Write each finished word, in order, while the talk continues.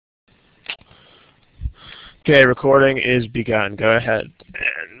Okay, recording is begun. Go ahead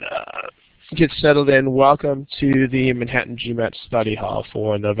and get settled in. Welcome to the Manhattan GMAT Study Hall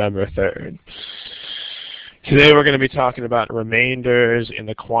for November 3rd. Today we're going to be talking about remainders in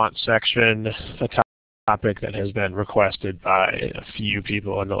the quant section, a topic that has been requested by a few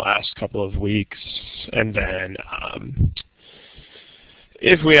people in the last couple of weeks. And then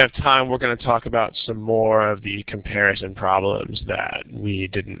if we have time, we're going to talk about some more of the comparison problems that we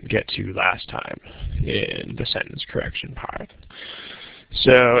didn't get to last time in the sentence correction part.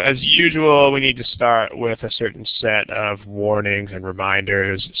 So as usual, we need to start with a certain set of warnings and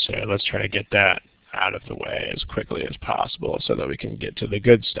reminders. So let's try to get that out of the way as quickly as possible so that we can get to the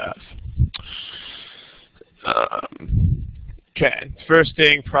good stuff. Okay, first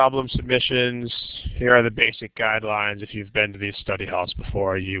thing, problem submissions. Here are the basic guidelines. If you've been to these study halls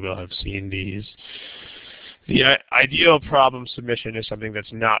before, you will have seen these. The ideal problem submission is something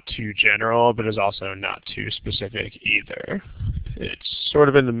that's not too general, but is also not too specific either. It's sort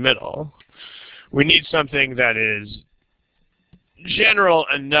of in the middle. We need something that is general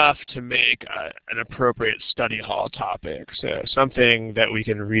enough to make an appropriate study hall topic, so something that we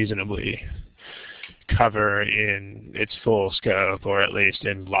can reasonably cover in its full scope, or at least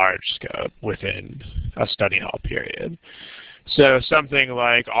in large scope within a study hall period. So something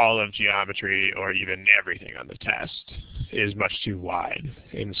like all of geometry or even everything on the test is much too wide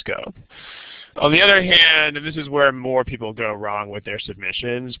in scope. On the other hand, and this is where more people go wrong with their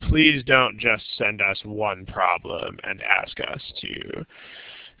submissions, please don't just send us one problem and ask us to,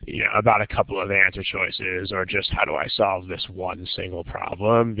 about a couple of answer choices or just how do I solve this one single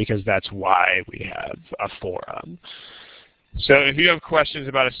problem, because that's why we have a forum. So if you have questions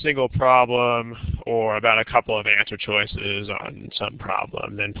about a single problem or about a couple of answer choices on some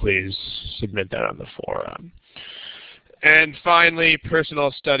problem, then please submit that on the forum. And finally,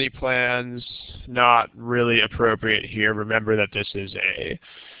 personal study plans, not really appropriate here. Remember that this is a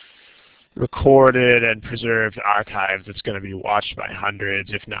recorded and preserved archive that's going to be watched by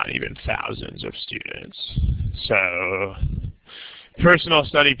hundreds, if not even thousands of students. So personal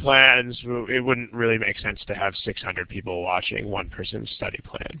study plans, it wouldn't really make sense to have 600 people watching one person's study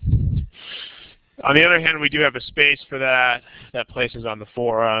plan. On the other hand, we do have a space for that. That place is on the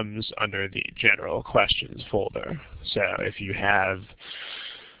forums under the general questions folder. So if you have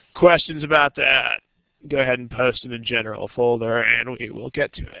questions about that, go ahead and post in the general folder and we will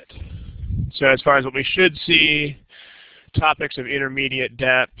get to it. So as far as what we should see, topics of intermediate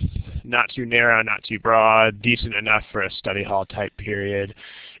depth, not too narrow, not too broad, decent enough for a study hall type period.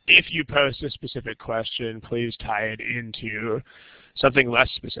 If you post a specific question, please tie it into something less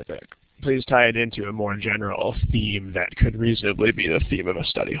specific. Please tie it into a more general theme that could reasonably be the theme of a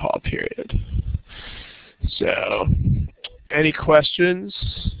study hall period. So, any questions?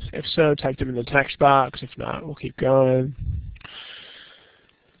 If so, type them in the text box. If not, we'll keep going.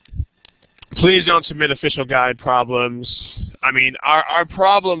 Please don't submit official guide problems. I mean, our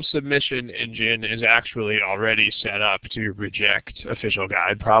problem submission engine is actually already set up to reject official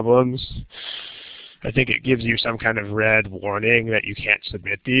guide problems. I think it gives you some kind of red warning that you can't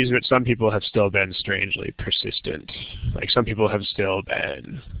submit these, but some people have still been strangely persistent. Like some people have still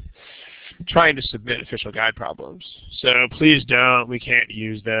been trying to submit official guide problems. So please don't. We can't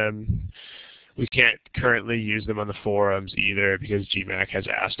use them. We can't currently use them on the forums either because GMAC has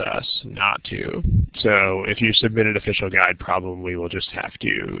asked us not to. So if you submit an official guide problem, we will just have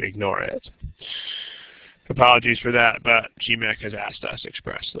to ignore it. Apologies for that, but GMAC has asked us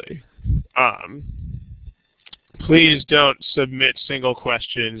expressly. Please don't submit single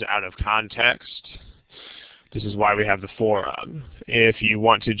questions out of context. This is why we have the forum. If you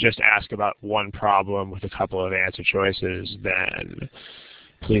want to just ask about one problem with a couple of answer choices, then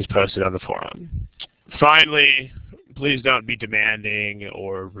please post it on the forum. Finally, please don't be demanding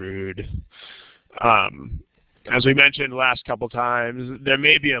or rude. As we mentioned last couple times, there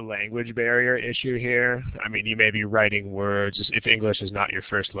may be a language barrier issue here. I mean, you may be writing words. If English is not your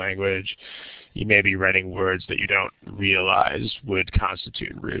first language, you may be writing words that you don't realize would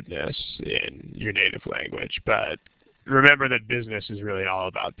constitute rudeness in your native language. But remember that business is really all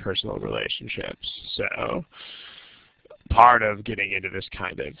about personal relationships. So part of getting into this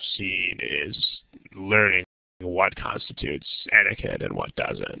kind of scene is learning what constitutes etiquette and what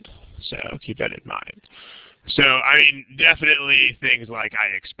doesn't. So keep that in mind. So, I mean, definitely things like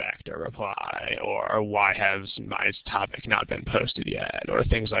I expect a reply, or why has my topic not been posted yet, or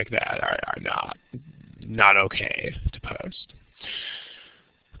things like that are not okay to post.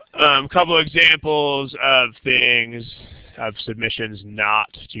 A couple examples of things, of submissions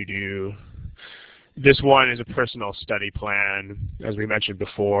not to do. This one is a personal study plan. As we mentioned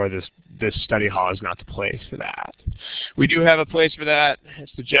before, this study hall is not the place for that. We do have a place for that.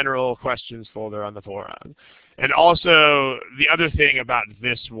 It's the general questions folder on the forum. And also, the other thing about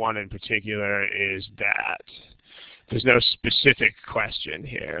this one in particular is that there's no specific question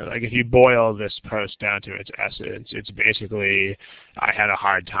here. Like if you boil this post down to its essence, it's basically, I had a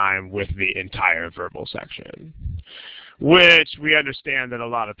hard time with the entire verbal section. Which we understand that a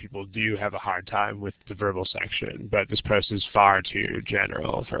lot of people do have a hard time with the verbal section, but this post is far too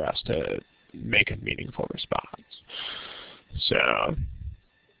general for us to make a meaningful response. So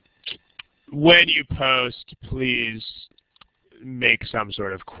when you post, please make some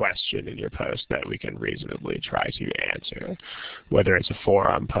sort of question in your post that we can reasonably try to answer, whether it's a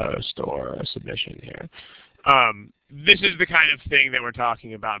forum post or a submission here. This is the kind of thing that we're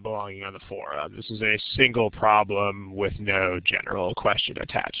talking about belonging on the forum. This is a single problem with no general question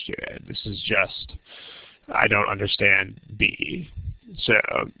attached to it. This is just, I don't understand B. So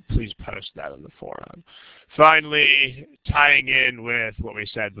please post that on the forum. Finally, tying in with what we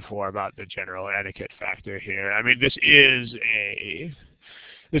said before about the general etiquette factor here, I mean, this is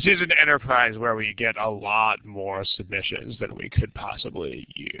an enterprise where we get a lot more submissions than we could possibly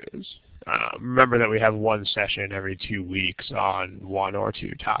use. Remember that we have one session every 2 weeks on 1 or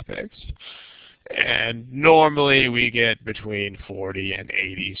 2 topics. And normally we get between 40 and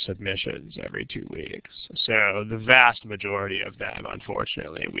 80 submissions every 2 weeks. So the vast majority of them,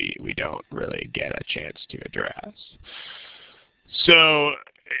 unfortunately, we don't really get a chance to address. So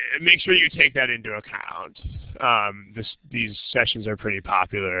make sure you take that into account. These sessions are pretty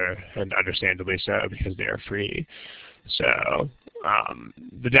popular, and understandably so, because they are free. So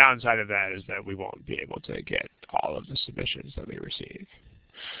the downside of that is that we won't be able to get all of the submissions that we receive.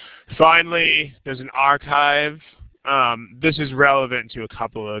 Finally, there's an archive. This is relevant to a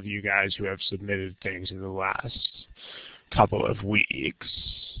couple of you guys who have submitted things in the last couple of weeks,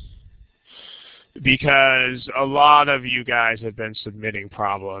 because a lot of you guys have been submitting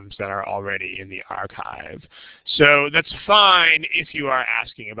problems that are already in the archive. So that's fine if you are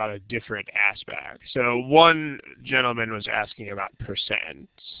asking about a different aspect. So one gentleman was asking about percents,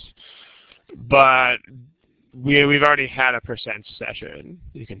 but we've already had a percent session.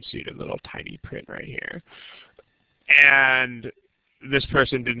 You can see the little tiny print right here. And this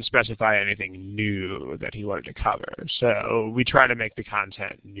person didn't specify anything new that he wanted to cover. So we try to make the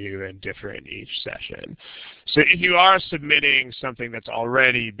content new and different each session. So if you are submitting something that's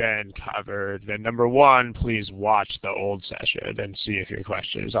already been covered, then number one, please watch the old session and see if your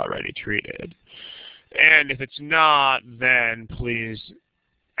question is already treated. And if it's not, then please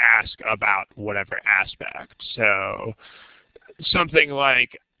ask about whatever aspect. So something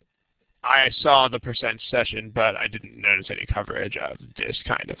like, I saw the percent session, but I didn't notice any coverage of this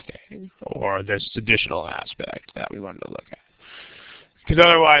kind of thing, or this additional aspect that we wanted to look at. Because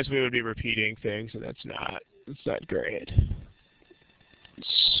otherwise we would be repeating things, and that's not great.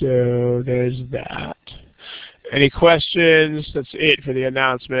 So there's that. Any questions? That's it for the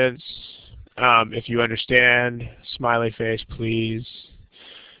announcements. If you understand, smiley face, please.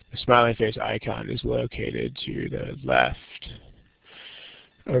 The smiley face icon is located to the left.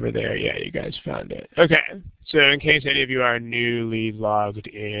 Over there, yeah, you guys found it. Okay, so in case any of you are newly logged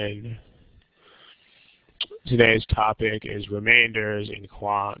in, today's topic is remainders in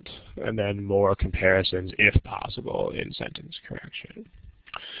quant, and then more comparisons, if possible, in sentence correction.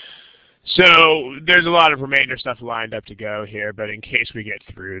 So there's a lot of remainder stuff lined up to go here, but in case we get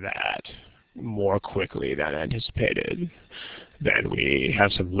through that more quickly than anticipated, then we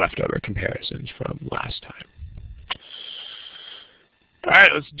have some leftover comparisons from last time. All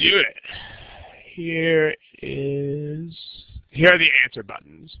right, let's do it. Here are the answer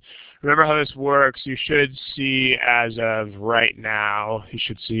buttons. Remember how this works. You should see, as of right now, you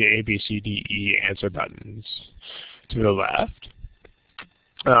should see A, B, C, D, E answer buttons to the left.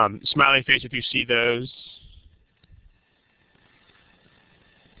 Smiley face if you see those.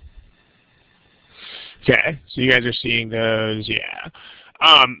 Okay, so you guys are seeing those, yeah.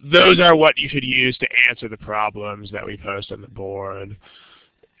 Those are what you should use to answer the problems that we post on the board.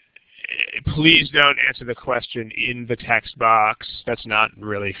 Please don't answer the question in the text box. That's not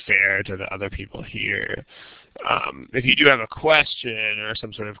really fair to the other people here. If you do have a question or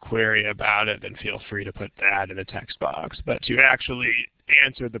some sort of query about it, then feel free to put that in the text box. But to actually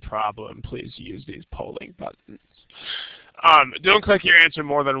answer the problem, please use these polling buttons. Don't click your answer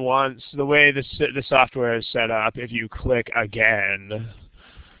more than once. The way the software is set up, if you click again,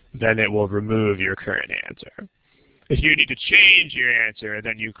 then it will remove your current answer. If you need to change your answer,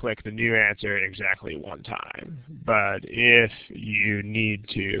 then you click the new answer exactly one time. But if you need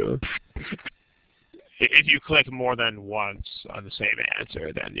to If you click more than once on the same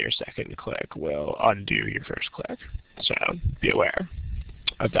answer, then your second click will undo your first click. So be aware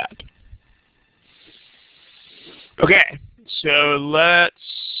of that. Okay, so let's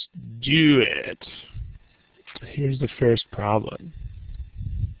do it. Here's the first problem.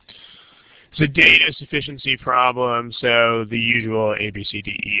 It's a data sufficiency problem, so the usual A, B, C, D,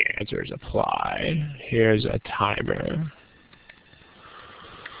 E answers apply. Here's a timer.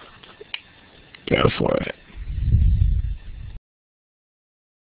 Go for it.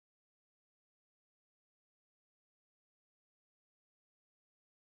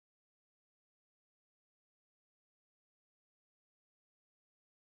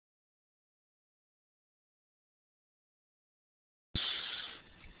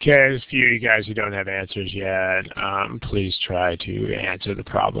 Okay, there's a few of you guys who don't have answers yet. Please try to answer the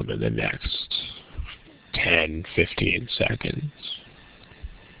problem in the next 10, 15 seconds.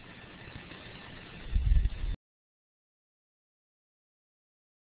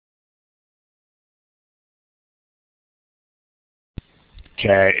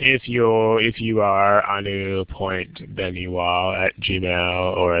 Okay, if you are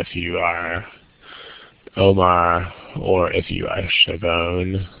anu.benual@gmail, or if you are Omar, or if you are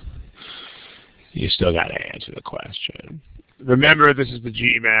Shavon, you still got to answer the question. Remember, this is the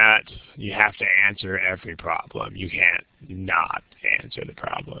GMAT. You have to answer every problem. You can't not answer the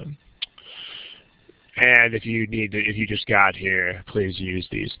problem. And if you just got here, please use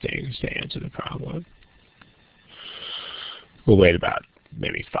these things to answer the problem. We'll wait about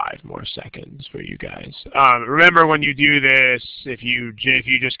maybe 5 more seconds for you guys. Remember, when you do this, if you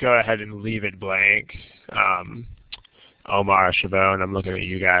just go ahead and leave it blank, Omar, Shavon, I'm looking at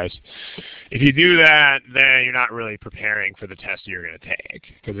you guys. If you do that, then you're not really preparing for the test you're going to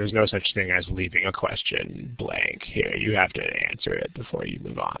take, because there's no such thing as leaving a question blank here. You have to answer it before you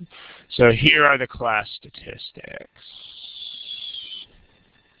move on. So here are the class statistics.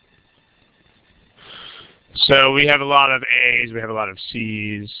 So we have a lot of A's, we have a lot of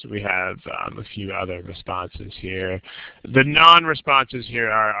C's, we have a few other responses here. The non-responses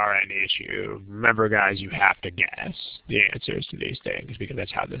here are an issue. Remember, guys, you have to guess the answers to these things because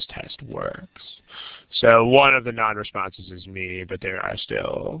that's how this test works. So one of the non-responses is me, but there are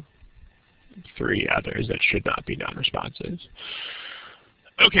still 3 others that should not be non-responses.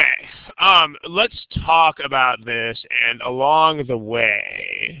 Okay, let's talk about this, and along the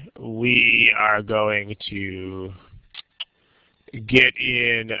way, we are going to get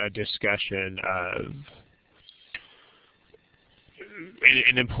in a discussion of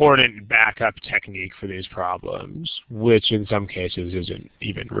an important backup technique for these problems, which in some cases isn't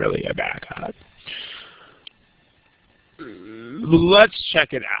even really a backup. Let's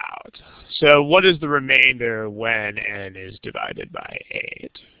check it out. So what is the remainder when n is divided by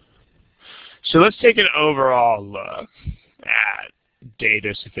 8? So let's take an overall look at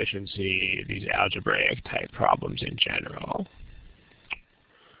data sufficiency, these algebraic type problems in general.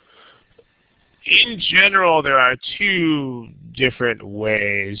 In general, there are 2 different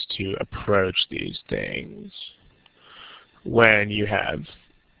ways to approach these things when you have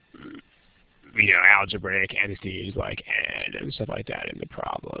algebraic entities like n and stuff like that in the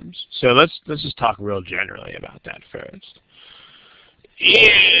problems. So let's just talk real generally about that first.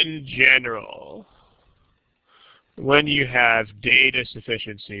 In general, when you have data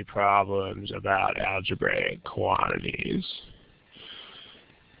sufficiency problems about algebraic quantities,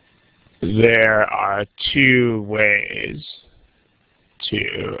 there are 2 ways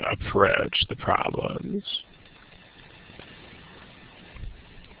to approach the problems.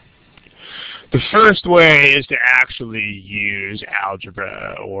 The first way is to actually use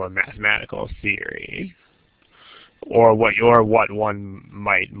algebra or mathematical theory, or what one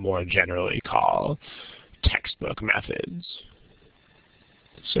might more generally call textbook methods.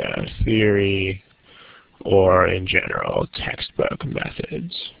 So theory, or in general, textbook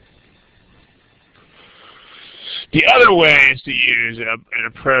methods. The other way is to use an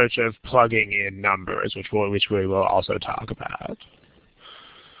approach of plugging in numbers, which we will also talk about.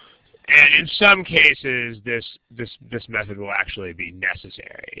 And in some cases, this method will actually be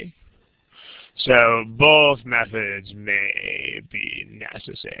necessary. So both methods may be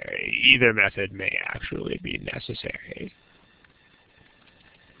necessary. Either method may actually be necessary,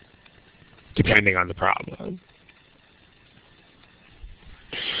 depending on the problem.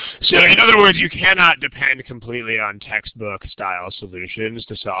 So in other words, you cannot depend completely on textbook-style solutions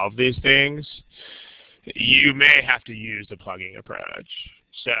to solve these things. You may have to use the plugging approach.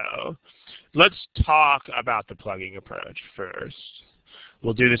 So let's talk about the plugging approach first.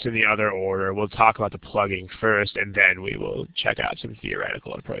 We'll do this in the other order. We'll talk about the plugging first, and then we will check out some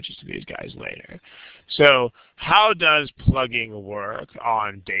theoretical approaches to these guys later. So how does plugging work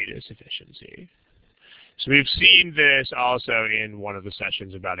on data sufficiency? So we've seen this also in one of the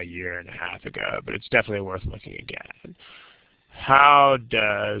sessions about a year and a half ago, but it's definitely worth looking again. How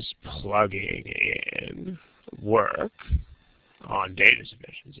does plugging in work on data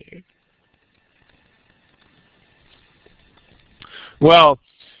sufficiency? Well,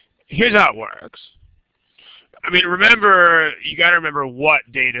 here's how it works. I mean, remember, you got to remember what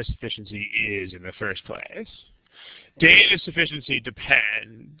data sufficiency is in the first place. Data sufficiency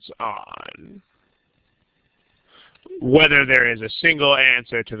depends on whether there is a single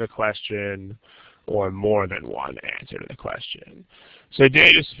answer to the question or more than one answer to the question. So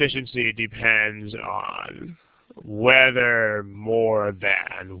data sufficiency depends on whether more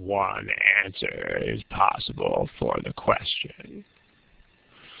than one answer is possible for the question.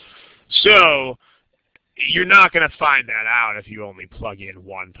 So you're not going to find that out if you only plug in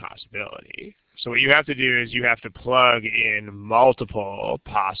one possibility. So what you have to do is you have to plug in multiple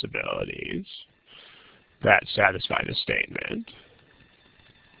possibilities that satisfy the statement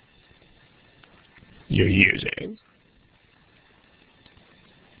you're using.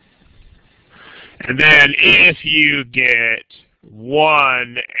 And then if you get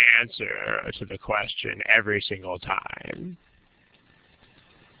one answer to the question every single time,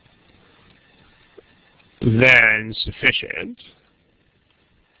 then sufficient.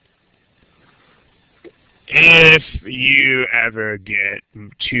 If you ever get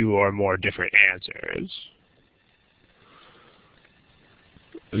two or more different answers,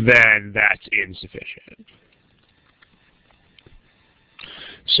 then that's insufficient.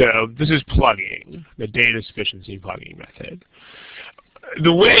 So this is plugging, the data sufficiency plugging method.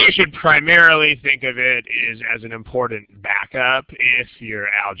 The way you should primarily think of it is as an important backup if your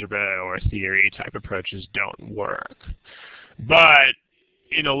algebra or theory type approaches don't work. But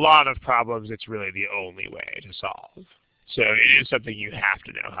in a lot of problems, it's really the only way to solve. So it is something you have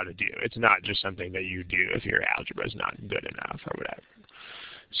to know how to do. It's not just something that you do if your algebra is not good enough or whatever.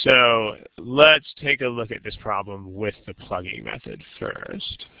 So let's take a look at this problem with the plugging method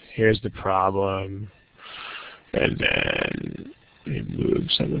first. Here's the problem, and then we move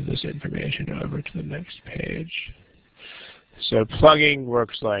some of this information over to the next page. So plugging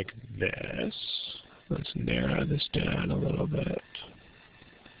works like this. Let's narrow this down a little bit.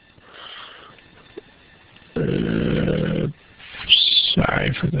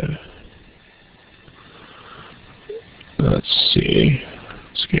 Sorry for the... Let's see.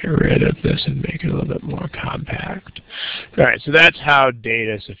 Let's get rid of this and make it a little bit more compact. All right, so that's how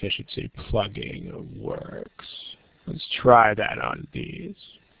data sufficiency plugging works. Let's try that on these.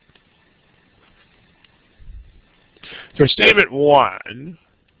 For statement 1,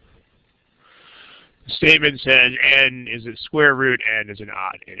 the statement says n is a square root n is an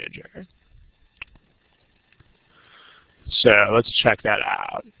odd integer. So let's check that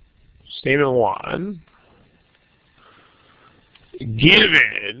out. Statement 1.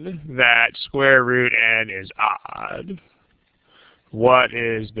 Given that square root n is odd, what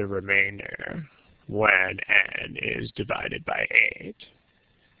is the remainder when n is divided by 8?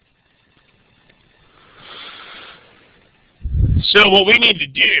 So what we need to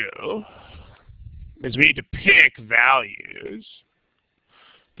do is we need to pick values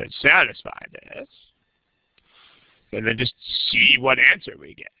that satisfy this, and then just see what answer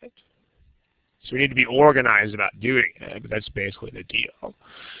we get. So we need to be organized about doing it, but that's basically the deal.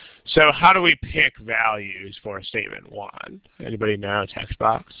 So how do we pick values for statement 1? Anybody know? Text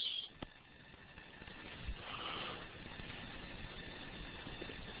box?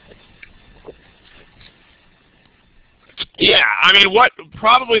 Yeah, I mean,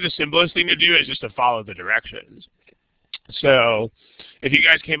 probably the simplest thing to do is just to follow the directions. So if you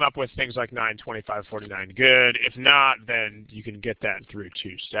guys came up with things like 9, 25, 49, good. If not, then you can get that through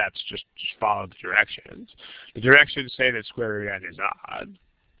 2 steps. Just follow the directions. The directions say that square root n is odd.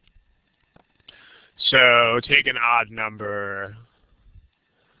 So take an odd number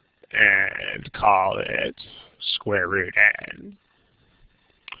and call it square root n.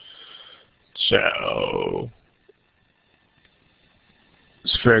 So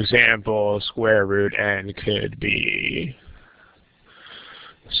for example, square root n could be,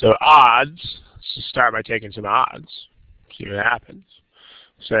 so odds, so start by taking some odds, see what happens.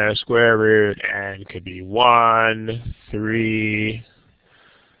 So square root n could be 1, 3,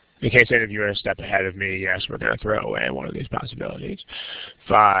 in case any of you are a step ahead of me, yes, we're going to throw away one of these possibilities,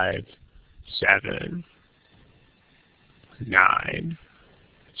 5, 7, 9,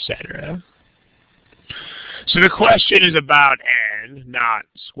 etc. So the question is about n, not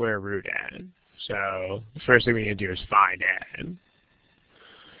square root n. So the first thing we need to do is find n.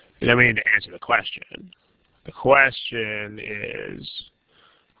 And then we need to answer the question. The question is,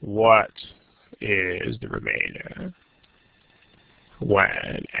 what is the remainder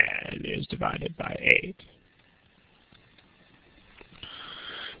when n is divided by 8?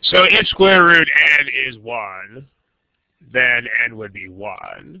 So if square root n is 1, then n would be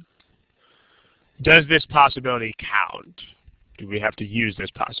 1. Does this possibility count? Do we have to use this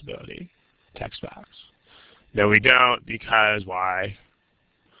possibility? Text box. No, we don't, because why?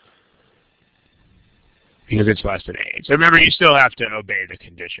 Because it's less than 8. So remember, you still have to obey the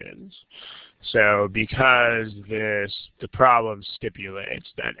conditions. So because the problem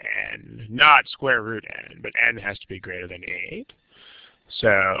stipulates that n, not square root n, but n has to be greater than 8.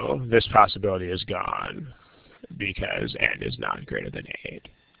 So this possibility is gone because n is not greater than 8.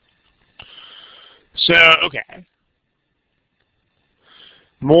 So, okay.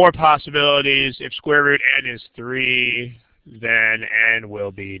 More possibilities. If square root n is 3, then n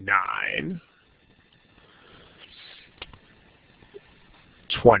will be 9.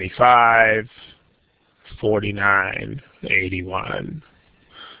 25, 49, 81,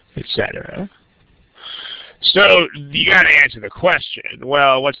 etc. So you got to answer the question.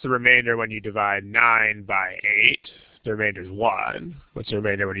 Well, what's the remainder when you divide 9 by 8? The remainder is 1. What's the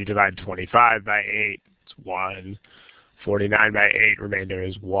remainder when you divide 25 by 8? It's 1. 49 by 8, remainder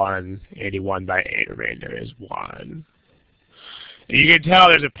is 1. 81 by 8, remainder is 1. And you can tell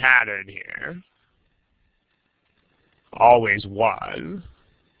there's a pattern here. Always 1.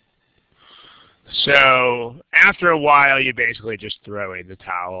 So after a while, you basically just throw in the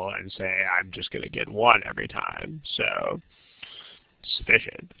towel and say, I'm just going to get 1 every time. So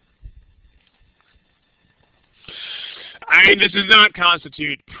sufficient. I mean, this does not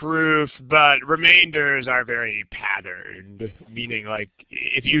constitute proof, but remainders are very patterned, meaning like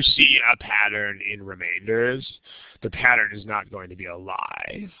if you see a pattern in remainders, the pattern is not going to be a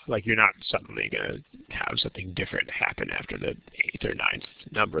lie. Like you're not suddenly going to have something different happen after the 8th or 9th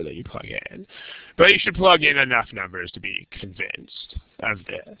number that you plug in. But you should plug in enough numbers to be convinced of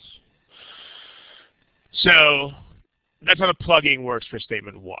this. So that's how the plugging works for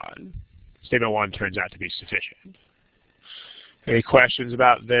statement 1. Statement 1 turns out to be sufficient. Any questions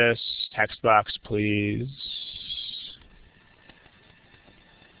about this? Text box, please.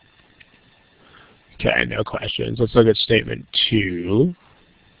 Okay, no questions. Let's look at statement 2.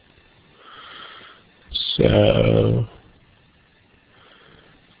 So,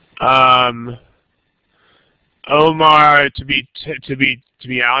 Omar, to be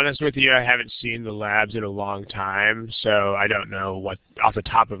honest with you, I haven't seen the labs in a long time, so I don't know what, off the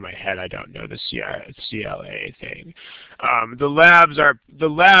top of my head, I don't know the CLA thing. The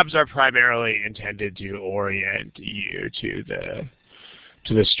labs are primarily intended to orient you to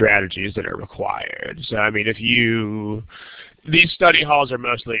the strategies that are required. So I mean, these study halls are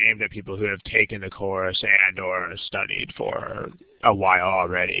mostly aimed at people who have taken the course and or studied for a while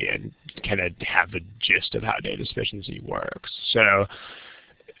already and kind of have the gist of how data sufficiency works. So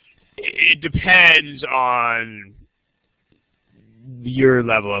it depends on your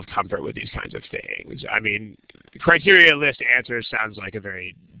level of comfort with these kinds of things. I mean, criteria list answers sounds like a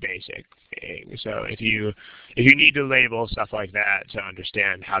very basic thing. So if you need to label stuff like that to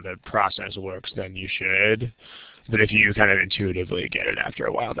understand how the process works, then you should. But if you kind of intuitively get it after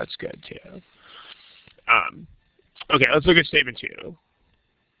a while, that's good too. Okay, let's look at statement 2.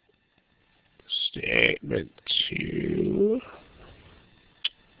 Statement 2.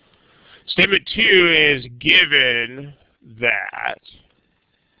 Statement 2 is given that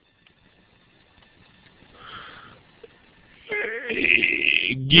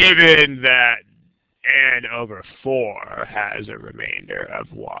n over 4 has a remainder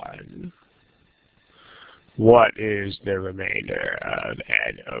of 1. What is the remainder of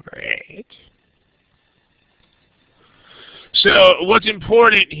n over 8? So what's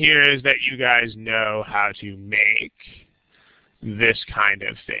important here is that you guys know how to make this kind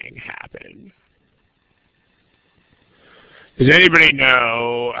of thing happen. Does anybody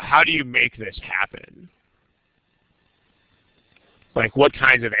know, how do you make this happen? Like what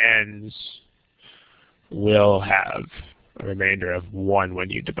kinds of n's will have a remainder of 1 when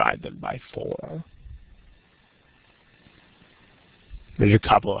you divide them by 4? There's a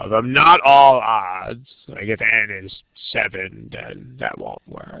couple of them. Not all odds. Like if n is 7, then that won't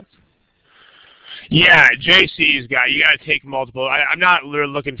work. Yeah, JC's got, you got to take multiple. I'm not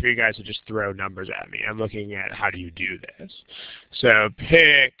looking for you guys to just throw numbers at me. I'm looking at how do you do this. So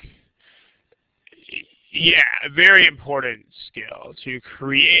pick, yeah, a very important skill to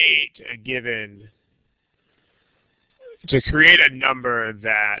create a given to create a number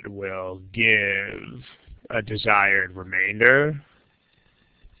that will give a desired remainder,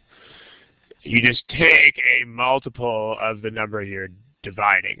 you just take a multiple of the number you're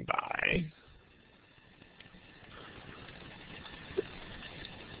dividing by.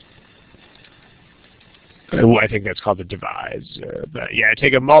 I think that's called the divisor. But yeah,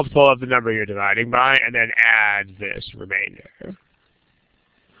 take a multiple of the number you're dividing by and then add this remainder.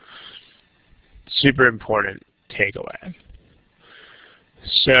 Super important takeaway.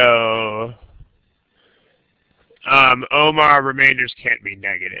 So, Omar, remainders can't be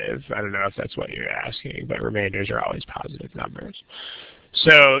negative. I don't know if that's what you're asking, but remainders are always positive numbers.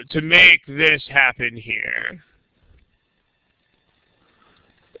 So, to make this happen here,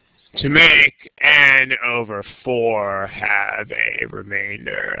 to make n over 4 have a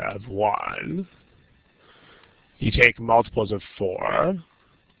remainder of 1, you take multiples of 4,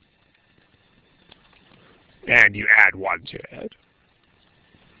 and you add 1 to it.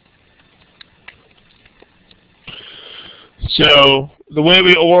 So the way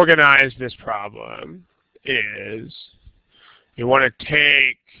we organize this problem is you want to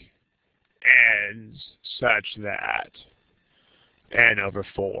take n's such that n over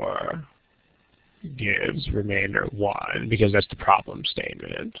 4 gives remainder 1, because that's the problem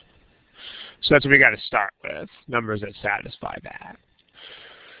statement. So that's what we got to start with, numbers that satisfy that.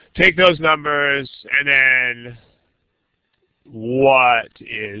 Take those numbers, and then what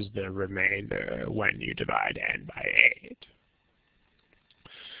is the remainder when you divide n by 8?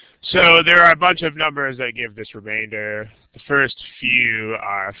 So there are a bunch of numbers that give this remainder. The first few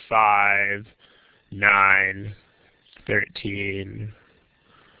are 5, 9, 13,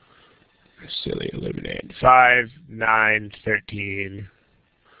 silly illuminate, 5, 9, 13,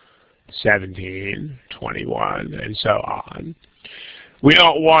 17, 21, and so on. We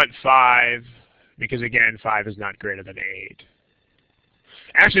don't want 5, because again, 5 is not greater than 8.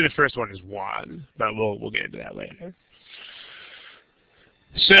 Actually, the first one is 1, but we'll get into that later.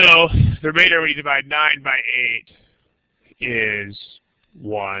 So the remainder when you divide 9 by 8 is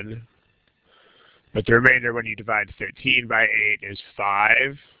 1. But the remainder when you divide 13 by 8 is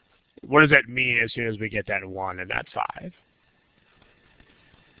 5. What does that mean as soon as we get that 1 and that 5? It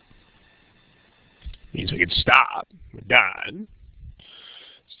means we can stop. We're done.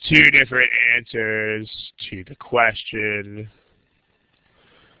 It's 2 different answers to the question.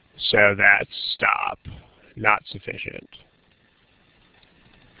 So that's stop, not sufficient.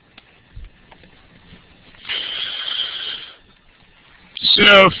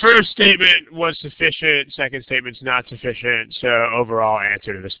 So first statement was sufficient, second statement's not sufficient, so overall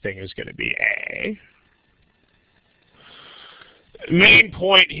answer to this thing is going to be A. Main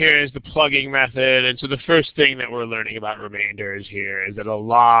point here is the plugging method, and so the first thing that we're learning about remainders here is that a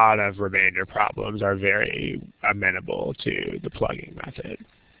lot of remainder problems are very amenable to the plugging method.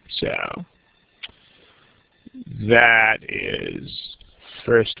 So that is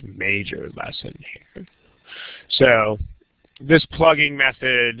first major lesson here. So this plugging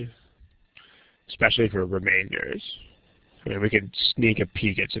method, especially for remainders, I mean, we can sneak a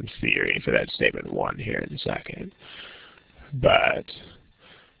peek at some theory for that statement 1 here in a second. But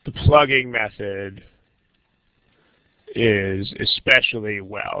the plugging method is especially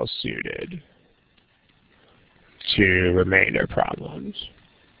well suited to remainder problems.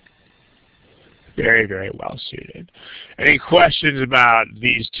 Very, very well suited. Any questions about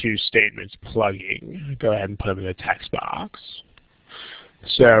these two statements plugging? Go ahead and put them in the text box.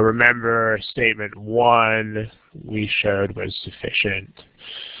 So remember, statement 1 we showed was sufficient.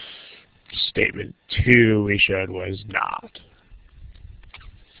 Statement 2 we showed was not.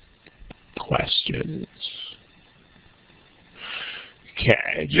 Questions?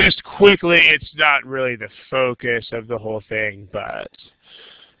 Okay, just quickly, it's not really the focus of the whole thing, but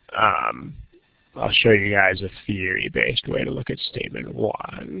I'll show you guys a theory-based way to look at statement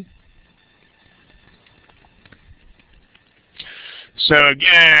 1. So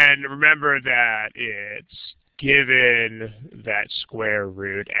again, remember that it's given that square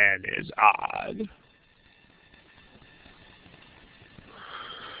root n is odd.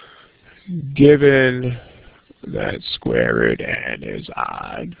 Given that square root n is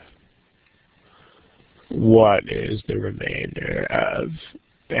odd, what is the remainder of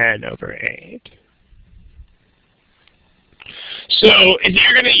n over 8? So if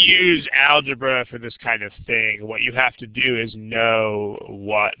you're going to use algebra for this kind of thing, what you have to do is know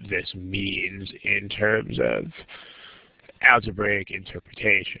what this means in terms of algebraic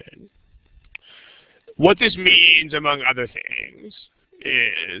interpretation. What this means, among other things,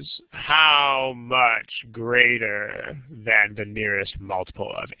 is how much greater than the nearest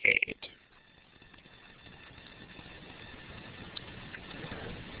multiple of 8.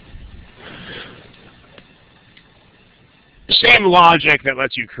 same logic that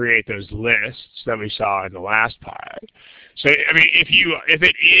lets you create those lists that we saw in the last part. So, I mean, if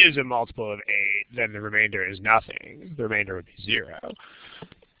it is a multiple of 8, then the remainder is nothing. The remainder would be 0.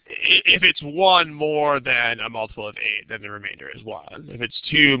 If it's 1 more than a multiple of 8, then the remainder is 1. If it's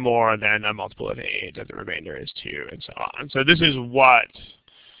 2 more than a multiple of 8, then the remainder is 2, and so on. So this is what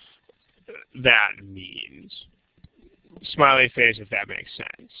that means. Smiley face if that makes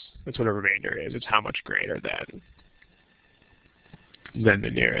sense. That's what a remainder is. It's how much greater than the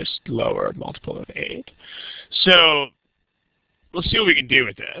nearest lower multiple of 8. So let's see what we can do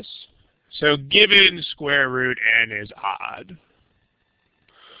with this. So given square root n is odd,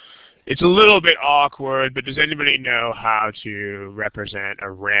 it's a little bit awkward, but does anybody know how to represent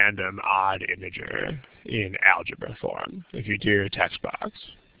a random odd integer in algebra form if you do a text box?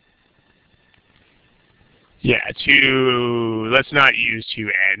 Yeah, let's not use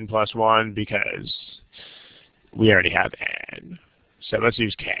 2n plus 1 because we already have n. So let's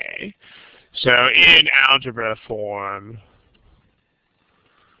use k. So in algebra form,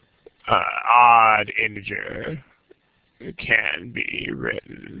 odd integer can be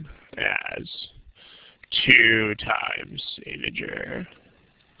written as 2 times integer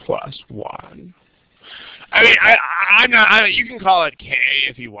plus 1. I mean, I'm not. You can call it k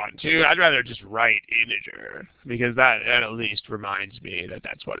if you want to. I'd rather just write integer because that at least reminds me that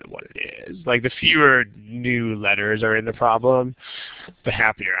that's what it is. Like the fewer new letters are in the problem, the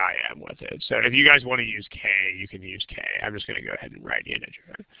happier I am with it. So if you guys want to use k, you can use k. I'm just going to go ahead and write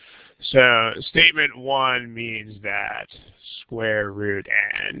integer. So statement 1 means that square root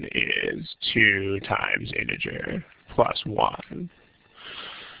n is 2 times integer plus 1.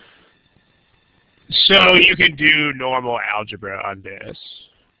 So you can do normal algebra on this.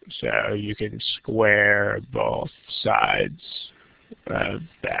 So you can square both sides of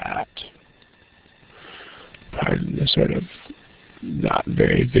that. Pardon the sort of not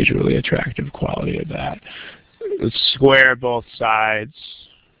very visually attractive quality of that. Let's square both sides.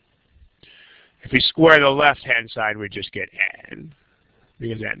 If we square the left-hand side, we just get n,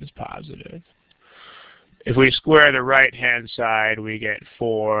 because n is positive. If we square the right-hand side, we get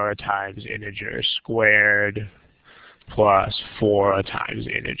 4 times integer squared plus 4 times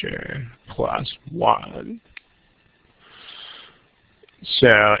integer plus 1.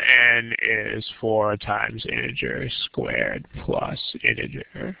 So n is 4 times integer squared plus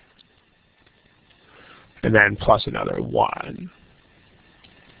integer, and then plus another 1.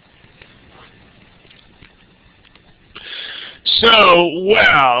 So,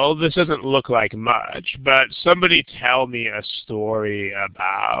 well, this doesn't look like much, but somebody tell me a story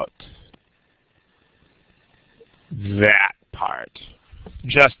about that part.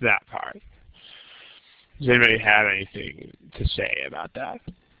 Just that part. Does anybody have anything to say about that?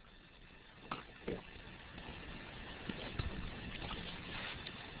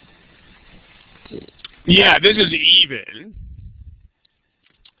 Yeah, this is even.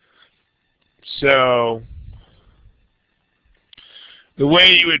 So the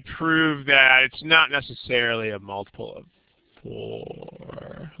way you would prove that it's not necessarily a multiple of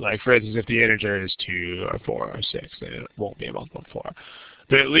 4. Like, for instance, if the integer is 2 or 4 or 6, then it won't be a multiple of 4.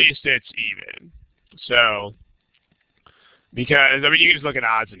 But at least it's even. So, because, I mean, you can just look at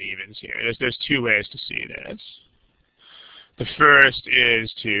odds and evens here. There's 2 ways to see this. The first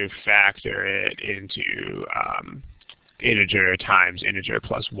is to factor it into integer times integer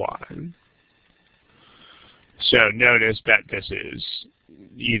plus 1. So notice that this is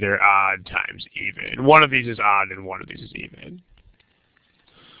either odd times even. One of these is odd and one of these is even.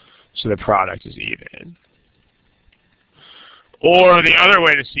 So the product is even. Or the other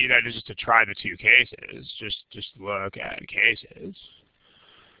way to see that is just to try the 2 cases. Just look at cases.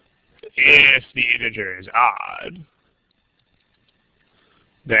 If the integer is odd,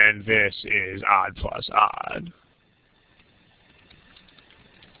 then this is odd plus odd.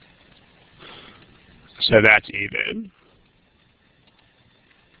 So that's even.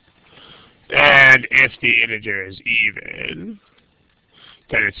 And if the integer is even,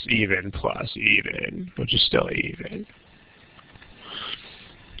 then it's even plus even, which is still even.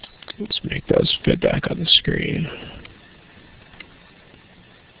 Let's make those fit back on the screen.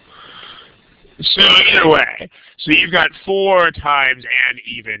 So either way, so you've got 4 times an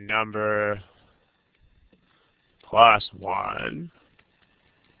even number plus 1.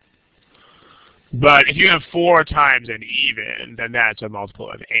 But if you have 4 times an even, then that's a multiple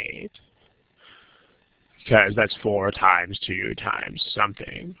of 8. Because that's 4 times 2 times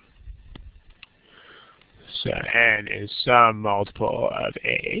something. So n is some multiple of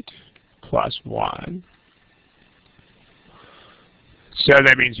 8 plus 1. So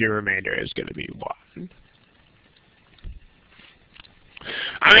that means your remainder is going to be 1.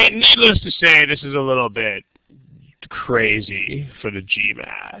 I mean, needless to say, this is a little bit crazy for the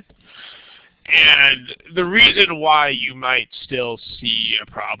GMAT. And the reason why you might still see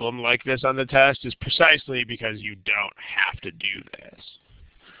a problem like this on the test is precisely because you don't have to do this.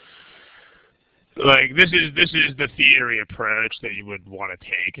 Like, this is the theory approach that you would want to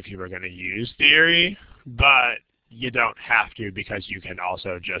take if you were going to use theory, but you don't have to because you can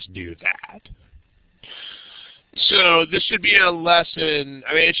also just do that. So this should be a lesson.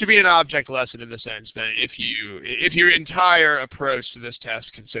 I mean, it should be an object lesson in the sense that if your entire approach to this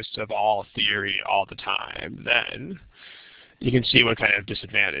test consists of all theory all the time, then you can see what kind of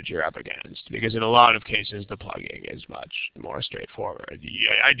disadvantage you're up against. Because in a lot of cases, the plugging is much more straightforward.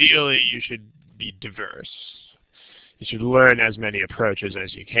 Ideally, you should be diverse. You should learn as many approaches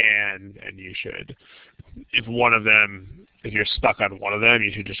as you can, and you should, if you're stuck on one of them,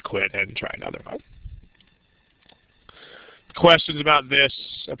 you should just quit and try another one. Questions about this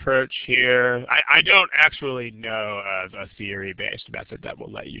approach here? I don't actually know of a theory-based method that will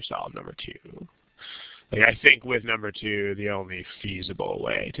let you solve number 2. Like, I think with number 2, the only feasible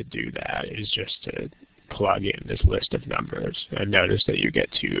way to do that is just to plug in this list of numbers and notice that you get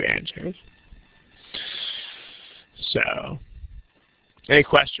 2 answers. So, any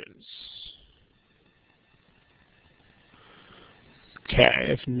questions? Okay,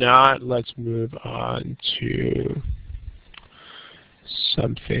 if not, let's move on to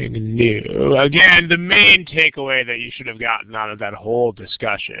something new. Again, the main takeaway that you should have gotten out of that whole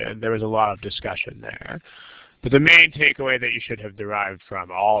discussion, there was a lot of discussion there, but the main takeaway that you should have derived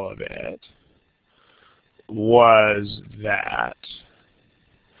from all of it was that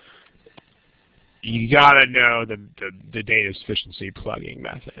you gotta know the data sufficiency plugging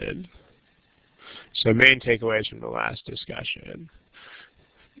method. So main takeaways from the last discussion.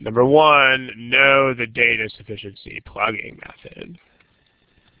 Number 1, know the data sufficiency plugging method.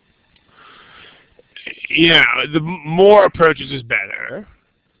 Yeah, the more approaches is better.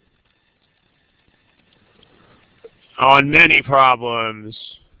 On many problems,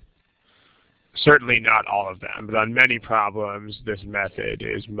 certainly not all of them, but on many problems, this method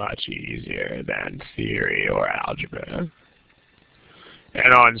is much easier than theory or algebra.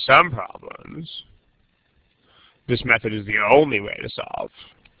 And on some problems, this method is the only way to solve.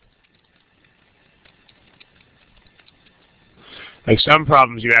 Like, some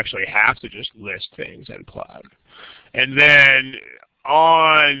problems you actually have to just list things and plug. And then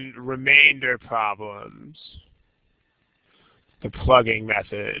on remainder problems, the plugging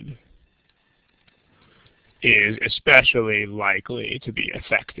method is especially likely to be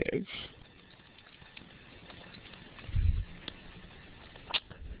effective.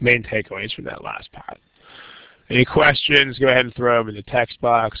 Main takeaways from that last part. Any questions, go ahead and throw them in the text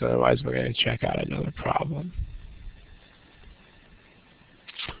box, otherwise we're going to check out another problem.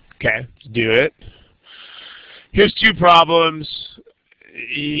 Okay, let's do it. Here's 2 problems.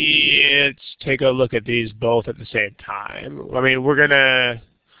 Let's take a look at these both at the same time. I mean, we're going to,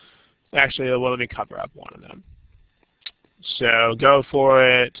 actually, well, let me cover up one of them. So go for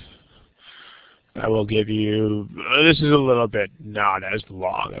it. I will give you, this is a little bit not as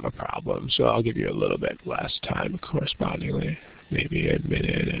long of a problem, so I'll give you a little bit less time correspondingly, maybe a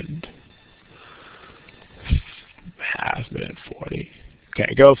minute and half, minute 40.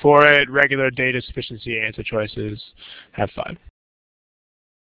 Okay, go for it. Regular data sufficiency answer choices. Have fun.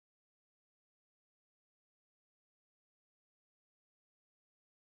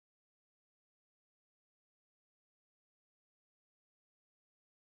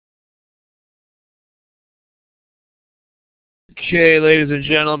 Okay, ladies and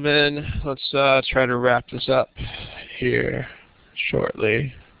gentlemen, let's try to wrap this up here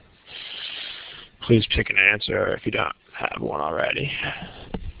shortly. Please pick an answer if you don't have one already.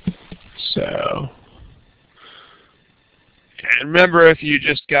 So, and remember, if you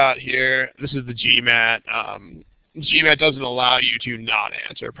just got here, this is the GMAT. GMAT doesn't allow you to not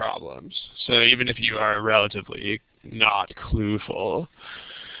answer problems. So even if you are relatively not clueful,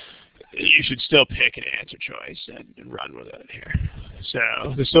 you should still pick an answer choice and run with it here.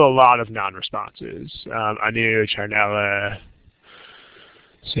 So there's still a lot of non-responses. Anu, Charnella,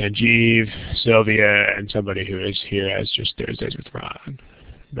 Sanjeev, Sylvia, and somebody who is here as just Thursdays with Ron.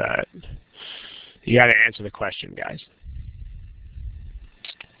 But you got to answer the question, guys.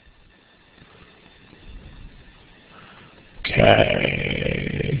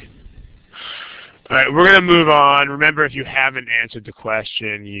 Okay. All right, we're going to move on. Remember, if you haven't answered the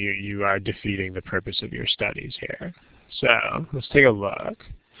question, you are defeating the purpose of your studies here. So let's take a look.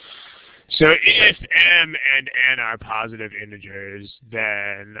 So if M and N are positive integers,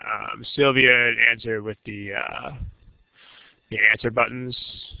 then Sylvia answered with the the answer buttons,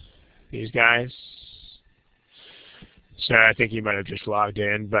 these guys. So I think you might have just logged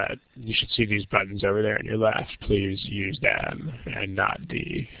in, but you should see these buttons over there on your left. Please use them and not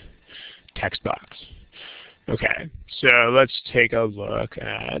the text box. Okay, so let's take a look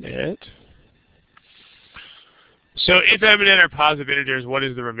at it. So if m and n are positive integers, what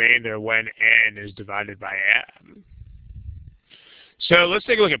is the remainder when n is divided by m? So let's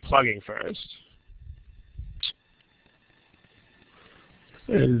take a look at plugging first.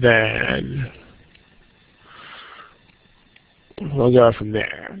 And then we'll go from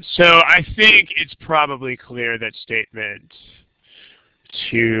there. So I think it's probably clear that statement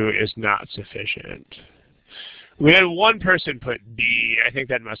 2 is not sufficient. We had one person put B. I think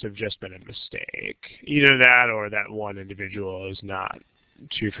that must have just been a mistake. Either that or that one individual is not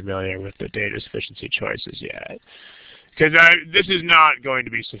too familiar with the data sufficiency choices yet. Because this is not going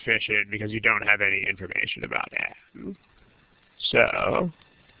to be sufficient because you don't have any information about M. So,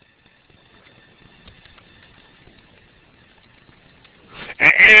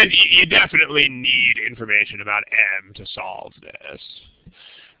 and you definitely need information about M to solve this.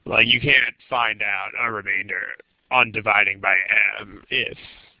 Like, you can't find out a remainder on dividing by M if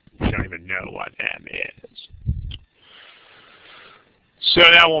you don't even know what M is. So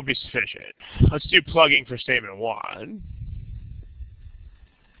that won't be sufficient. Let's do plugging for statement 1.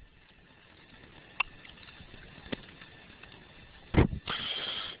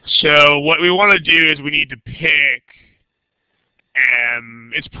 So what we want to do is we need to pick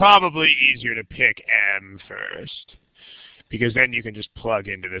M. It's probably easier to pick M first, because then you can just plug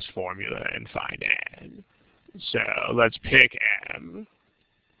into this formula and find N. So let's pick M,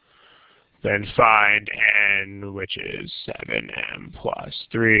 then find N, which is 7M plus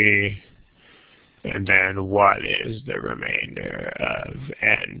 3, and then what is the remainder of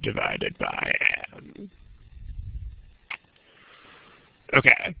N divided by M?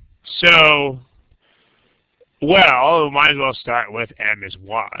 Okay, so, well, we might as well start with M is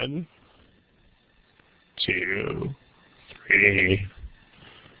 1, 2, 3,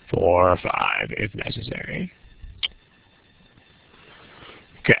 4, 5, if necessary.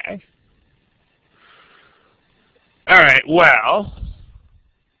 Okay. All right, well,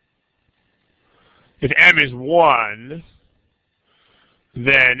 if M is 1,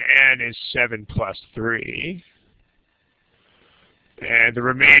 then N is 7 plus 3. And the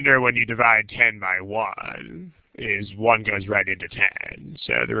remainder when you divide 10 by 1 is 1 goes right into 10.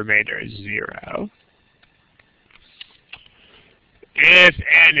 So the remainder is 0. If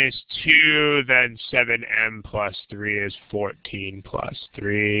N is 2, then 7M plus 3 is 14 plus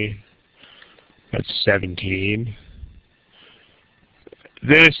 3. That's 17.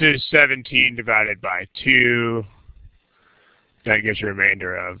 This is 17 divided by 2. That gives you a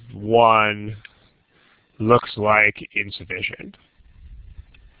remainder of 1. Looks like insufficient.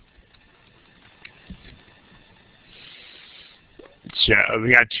 So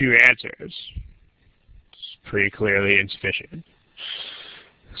we got 2 answers. It's pretty clearly insufficient.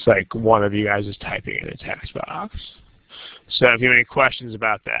 It's like one of you guys is typing in a text box. So if you have any questions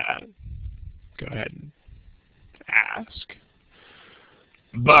about that, go ahead and ask.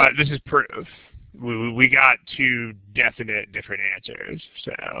 But this is proof. We got 2 definite different answers,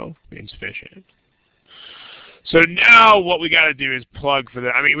 so insufficient. So now what we got to do is plug for the,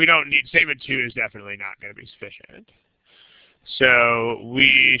 I mean, we don't need, statement 2 is definitely not going to be sufficient. So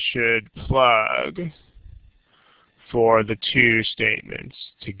we should plug for the 2 statements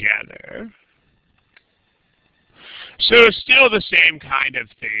together. So still the same kind of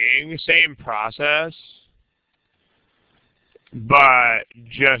thing, same process, but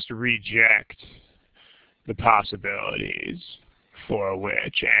just reject the possibilities for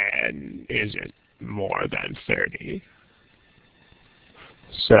which N isn't more than 30.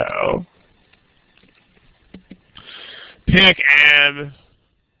 So pick M,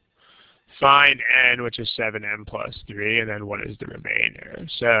 find N, which is 7M plus 3, and then what is the remainder?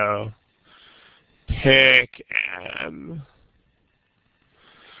 So pick M.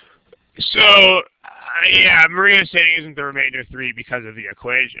 So yeah, Maria's saying isn't the remainder 3 because of the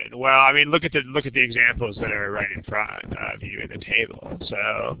equation. Well, I mean, look at the examples that are right in front of you in the table.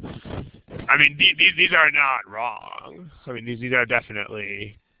 So, I mean, these are not wrong. I mean, these are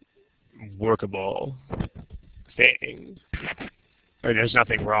definitely workable things. I mean, there's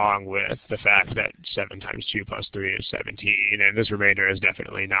nothing wrong with the fact that 7 times 2 plus 3 is 17, and this remainder is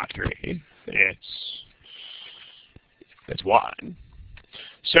definitely not 3. It's 1.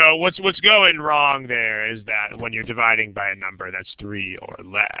 So what's going wrong there is that when you're dividing by a number that's 3 or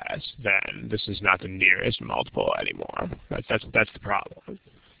less, then this is not the nearest multiple anymore. That's the problem.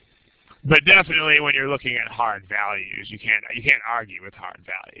 But definitely when you're looking at hard values, you can't argue with hard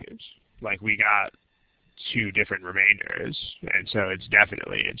values. Like we got two different remainders, and so it's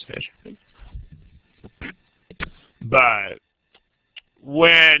definitely insufficient. But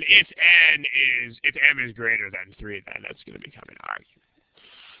if m is greater than 3, then that's going to become an argument.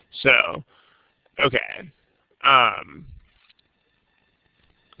 So, okay.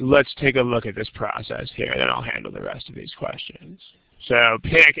 Let's take a look at this process here, then I'll handle the rest of these questions. So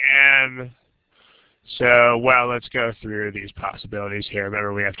pick m. So, well, let's go through these possibilities here.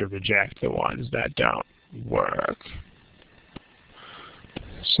 Remember, we have to reject the ones that don't work.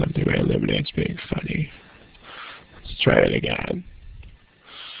 Something that eliminates being funny. Let's try it again.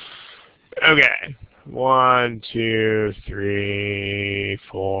 Okay. 1, 2, 3,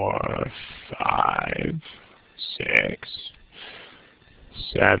 4, 5, 6,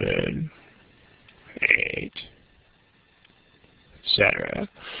 7, 8, etc.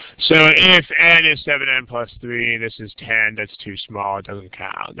 So if n is 7n plus 3, this is 10, that's too small, it doesn't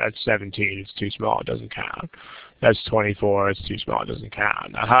count. That's 17, it's too small, it doesn't count. That's 24, it's too small, it doesn't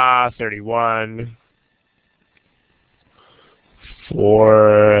count. Aha, 31,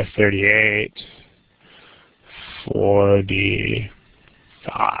 4, 38,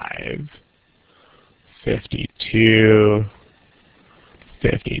 45, 52,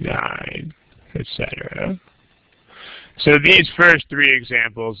 59, etc. So these first three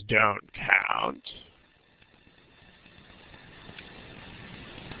examples don't count.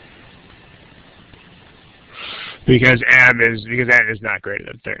 Because n is not greater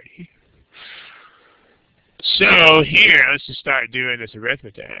than 30. So here, let's just start doing this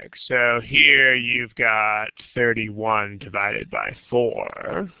arithmetic. So here you've got 31 divided by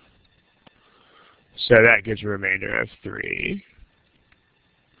 4. So that gives a remainder of 3.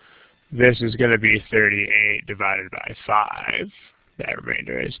 This is going to be 38 divided by 5. That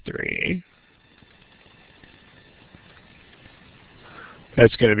remainder is 3.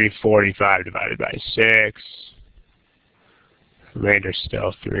 That's going to be 45 divided by 6. Remainder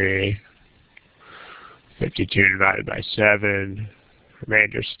still 3. 52 divided by 7.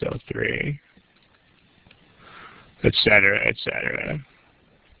 Remainder still 3. Etc., etc.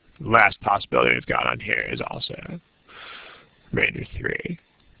 The last possibility we've got on here is also remainder 3.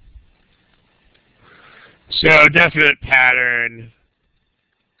 So definite pattern,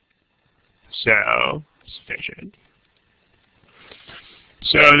 so sufficient.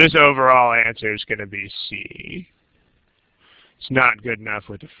 So this overall answer is going to be C. It's not good enough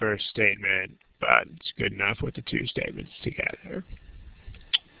with the first statement, but it's good enough with the two statements together.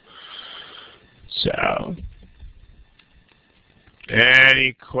 So,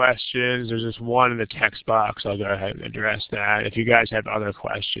 any questions? There's just one in the text box. I'll go ahead and address that. If you guys have other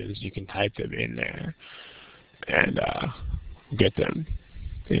questions, you can type them in there and get them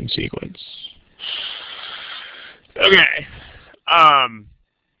in sequence. Okay.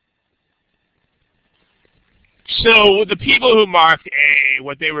 So the people who marked A,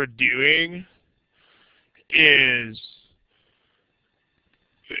 what they were doing is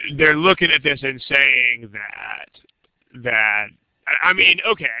they're looking at this and saying that I mean,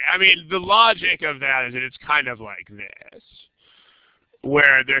 okay, I mean, the logic of that is that it's kind of like this,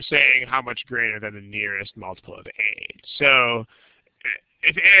 where they're saying how much greater than the nearest multiple of 8. So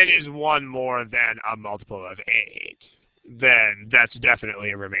if n is 1 more than a multiple of 8, then that's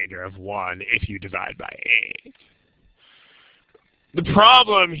definitely a remainder of 1 if you divide by 8. The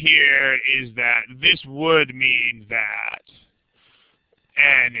problem here is that this would mean that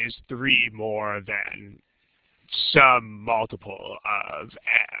n is 3 more than some multiple of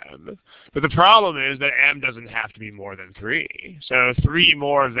m. But the problem is that m doesn't have to be more than 3. So 3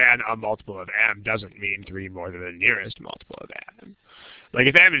 more than a multiple of m doesn't mean 3 more than the nearest multiple of m. Like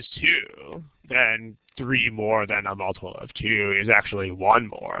if m is 2, then 3 more than a multiple of 2 is actually 1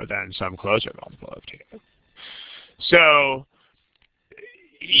 more than some closer multiple of 2. So,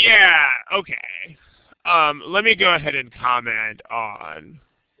 yeah, okay. Let me go ahead and comment on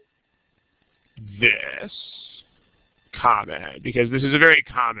this comment, because this is a very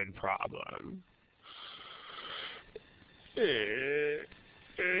common problem.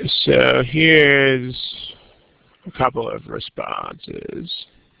 So here's a couple of responses.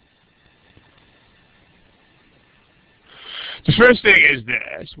 The first thing is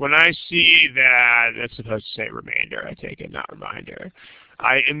this. When I see that it's supposed to say remainder, I take it, not reminder,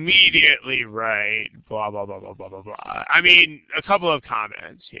 I immediately write blah, blah, blah, blah, blah, blah, blah. I mean, a couple of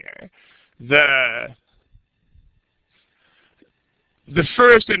comments here. The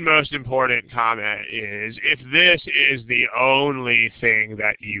first and most important comment is, if this is the only thing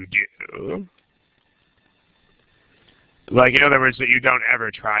that you do, like in other words, that you don't ever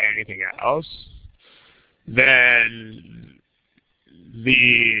try anything else, then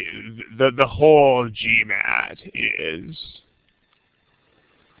the whole GMAT is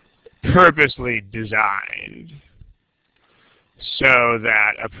purposely designed so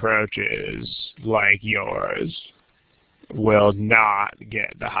that approaches like yours will not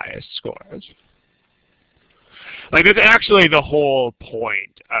get the highest scores. Like, that's actually the whole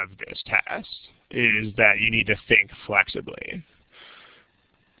point of this test, is that you need to think flexibly.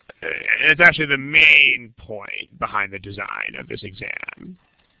 And it's actually the main point behind the design of this exam,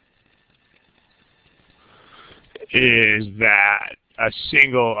 is that a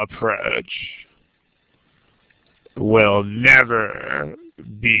single approach will never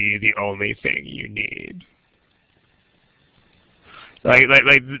be the only thing you need. Like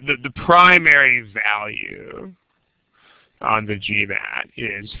the primary value on the GMAT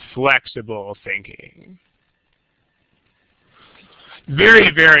is flexible thinking.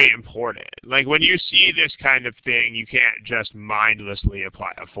 Very, very important. Like, when you see this kind of thing, you can't just mindlessly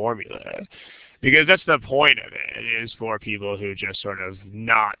apply a formula, because that's the point of it, is for people who just sort of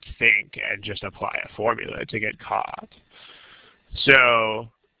not think and just apply a formula to get caught. So,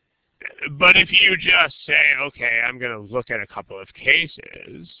 but if you just say, okay, I'm going to look at a couple of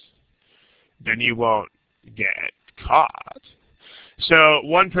cases, then you won't get caught. So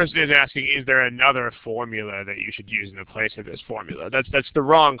one person is asking, is there another formula that you should use in the place of this formula? That's the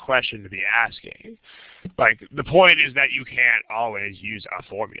wrong question to be asking. Like, the point is that you can't always use a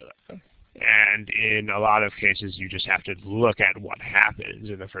formula. And in a lot of cases, you just have to look at what happens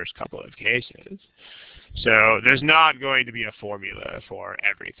in the first couple of cases. So there's not going to be a formula for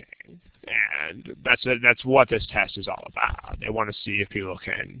everything. And that's what this test is all about. They want to see if people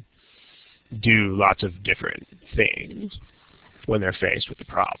can do lots of different things when they're faced with the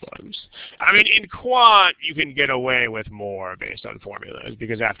problems. I mean, in quant, you can get away with more based on formulas,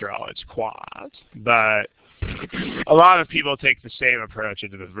 because after all, it's quant. But a lot of people take the same approach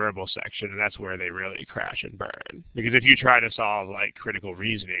into the verbal section, and that's where they really crash and burn. Because if you try to solve, like, critical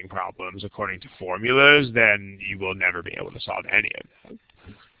reasoning problems according to formulas, then you will never be able to solve any of them.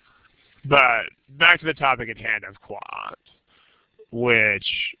 But back to the topic at hand of quant,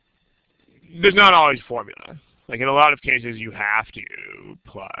 which there's not always formula. Like, in a lot of cases, you have to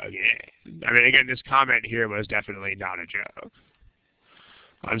plug in. I mean, again, this comment here was definitely not a joke.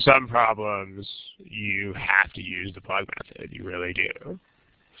 On some problems, you have to use the plug method. You really do.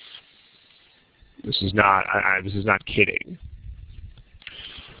 This is not kidding.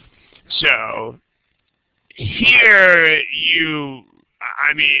 So here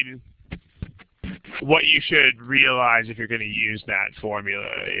I mean, what you should realize if you're going to use that formula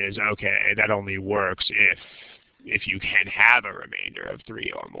is, okay, that only works if you can have a remainder of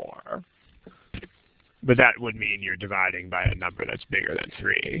 3 or more. But that would mean you're dividing by a number that's bigger than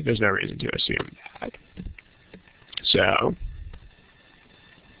 3. There's no reason to assume that. So,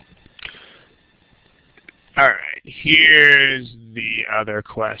 all right, here's the other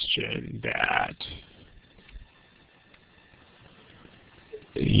question that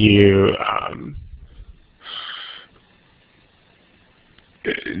you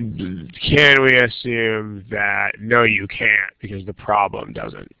can we assume that no, you can't, because the problem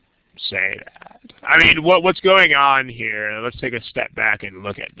doesn't say that. I mean, what's going on here? Let's take a step back and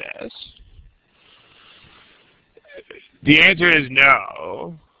look at this. The answer is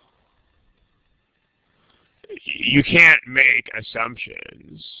no. You can't make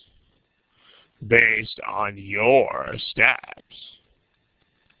assumptions based on your steps.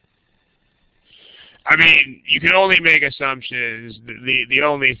 I mean, you can only make assumptions. The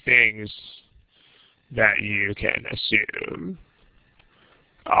only things that you can assume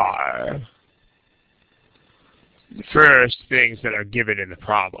are, first, things that are given in the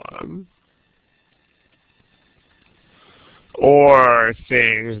problem, or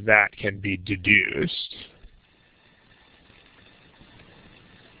things that can be deduced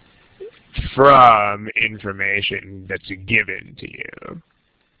from information that's given to you,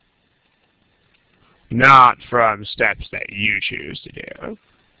 not from steps that you choose to do.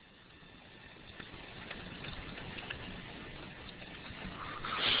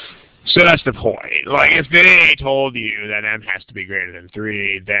 So that's the point. Like, if they told you that m has to be greater than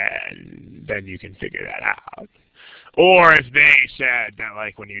 3, then you can figure that out. Or if they said that,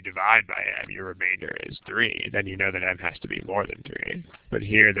 like, when you divide by m, your remainder is 3, then you know that m has to be more than 3. But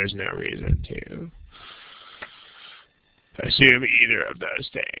here, there's no reason to assume either of those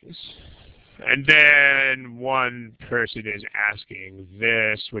things. And then one person is asking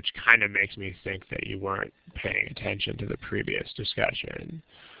this, which kind of makes me think that you weren't paying attention to the previous discussion.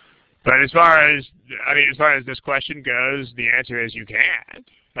 But as far as, I mean, as far as this question goes, the answer is you can't.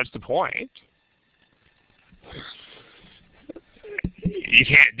 That's the point. You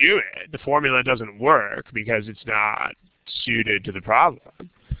can't do it. The formula doesn't work because it's not suited to the problem.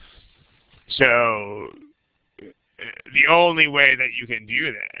 So the only way that you can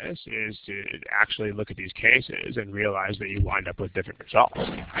do this is to actually look at these cases and realize that you wind up with different results.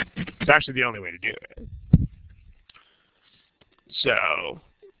 It's actually the only way to do it. So,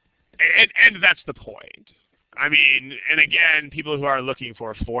 and that's the point. I mean, and again, people who are looking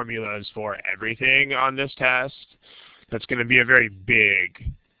for formulas for everything on this test, that's going to be a very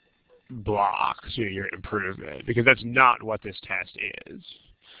big block to your improvement, because that's not what this test is.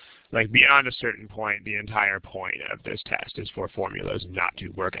 Like, beyond a certain point, the entire point of this test is for formulas not to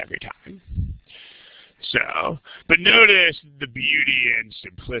work every time. So, but notice the beauty and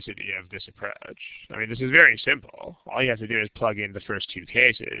simplicity of this approach. I mean, this is very simple. All you have to do is plug in the first two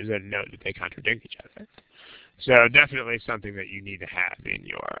cases and note that they contradict each other. So definitely something that you need to have in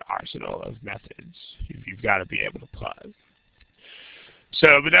your arsenal of methods. You've got to be able to plug.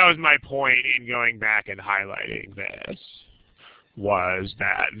 So, but that was my point in going back and highlighting this, was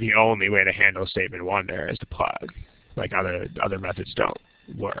that the only way to handle statement 1 there is to plug. Like other methods don't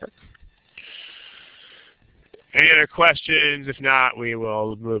work. Any other questions? If not, we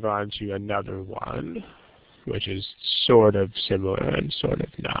will move on to another one, which is sort of similar and sort of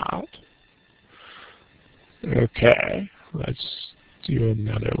not. Okay, let's do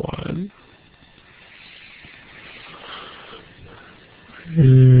another one.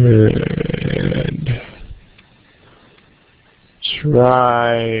 And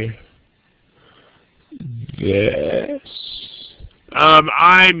try this.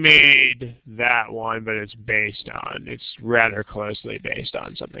 I made that one, but it's rather closely based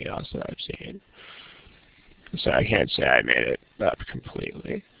on something else that I've seen. So I can't say I made it up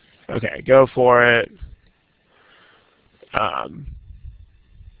completely. Okay, go for it.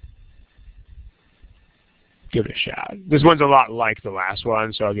 Give it a shot. This one's a lot like the last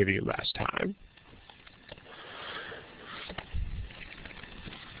one, so I'll give you less time.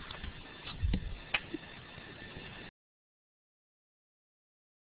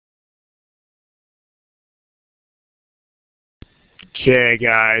 Okay,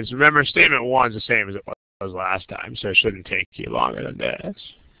 guys, remember statement 1 is the same as it was last time, so it shouldn't take you longer than this.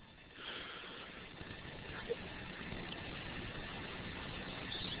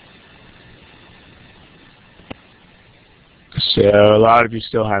 So a lot of you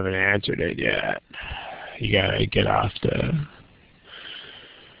still haven't answered it yet. You gotta get off the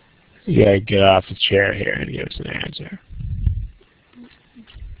chair here and give us an answer.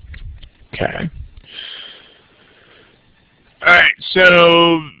 Okay. Alright,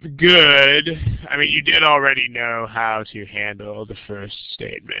 so good. I mean, you did already know how to handle the first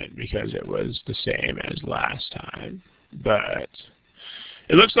statement because it was the same as last time. But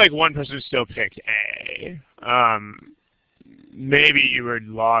it looks like one person still picked A. Maybe you were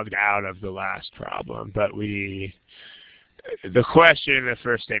logged out of the last problem, but the question and the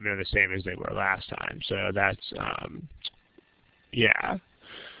first statement are the same as they were last time. So that's, yeah.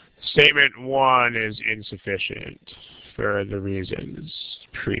 Statement 1 is insufficient for the reasons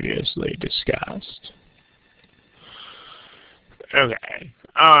previously discussed. Okay.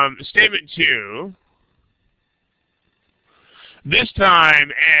 Statement 2. This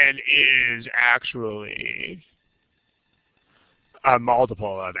time n is actually a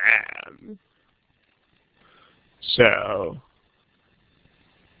multiple of m. So,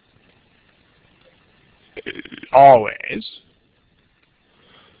 always.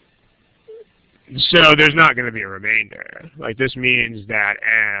 So there's not going to be a remainder. Like, this means that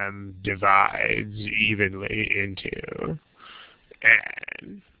m divides evenly into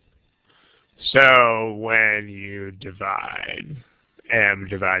n. So when you divide m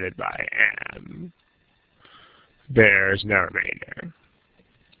divided by m, there's no remainder.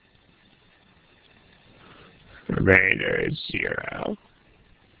 The remainder is 0.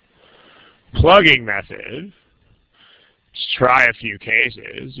 Plugging method. Let's try a few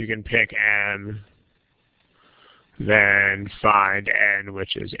cases. You can pick n, then find n,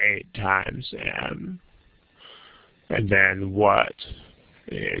 which is 8 times m, and then what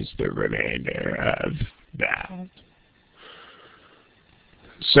is the remainder of that?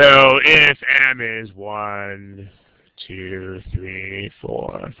 So if m is 1, 2, 3,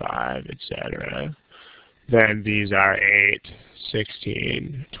 4, 5, etc., then these are 8,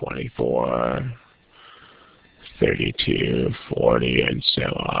 16, 24, 32, 40, and so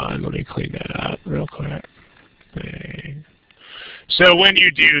on. Let me clean that up real quick. Okay. So when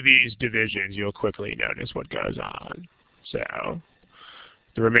you do these divisions, you'll quickly notice what goes on. So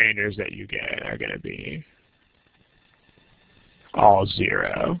the remainders that you get are going to be all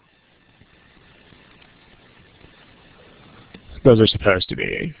 0. Those are supposed to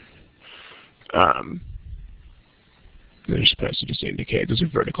be, they're supposed to just indicate those are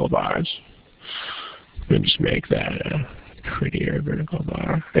vertical bars. And just make that a prettier vertical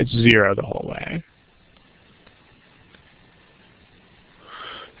bar. It's 0 the whole way.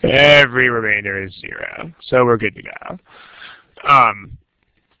 Every remainder is 0, so we're good to go.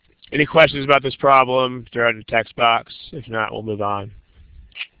 Any questions about this problem? Throw it in the text box. If not, we'll move on.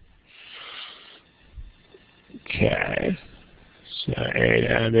 Okay. So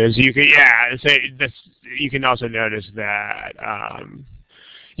 8m is, you can, yeah, so this, you can also notice that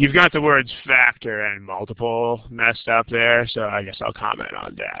you've got the words factor and multiple messed up there, so I guess I'll comment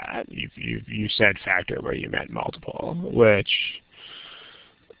on that. You said factor where you meant multiple, which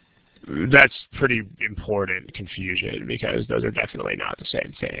that's pretty important confusion because those are definitely not the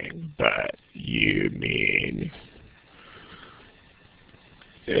same thing. But you mean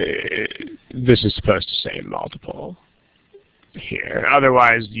this is supposed to say multiple here.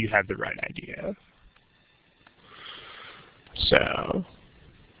 Otherwise, you have the right idea. So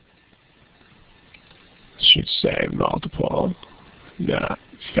should say multiple, not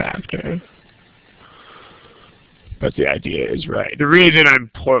factor. But the idea is right. The reason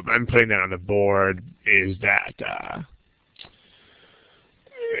I'm putting that on the board is that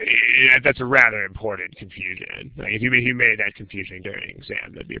that's a rather important confusion. Like if you made that confusion during an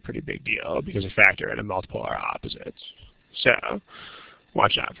exam, that'd be a pretty big deal because a factor and a multiple are opposites. So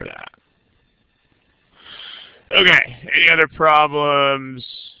watch out for that. Okay, any other problems?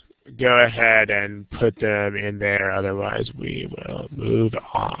 Go ahead and put them in there. Otherwise, we will move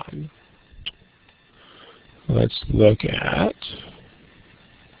on. Let's look at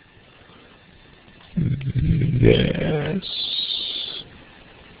this.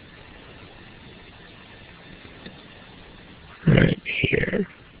 Right here.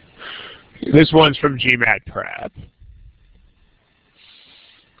 This one's from GMAT Prep.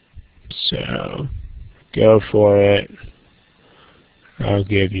 So go for it. I'll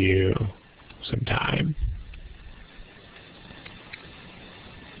give you some time.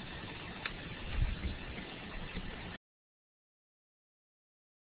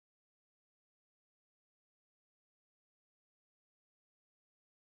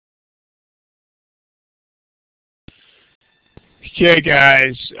 Okay,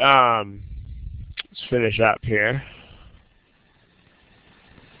 guys, let's finish up here.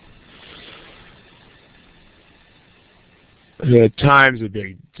 The time's a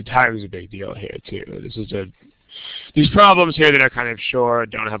big deal here too. These problems here that are kind of short,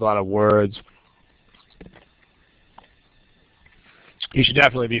 don't have a lot of words. You should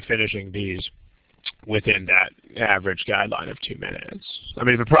definitely be finishing these within that average guideline of 2 minutes. I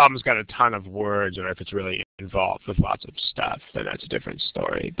mean, if a problem's got a ton of words or if it's really involved with lots of stuff, then that's a different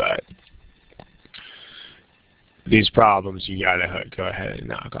story. But these problems you gotta go ahead and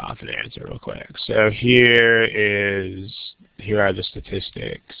knock off and answer real quick. So here are the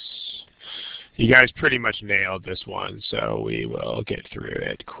statistics. You guys pretty much nailed this one, so we will get through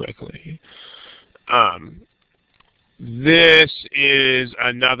it quickly. This is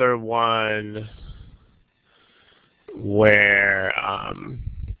another one where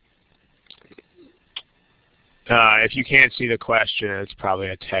if you can't see the question, it's probably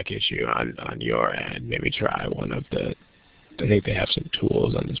a tech issue on your end. Maybe try one of the, I think they have some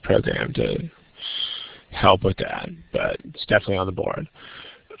tools on this program to help with that, but it's definitely on the board.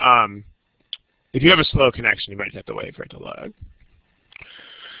 If you have a slow connection, you might have to wait for it to load.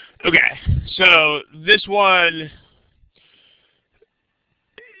 Okay, so this one,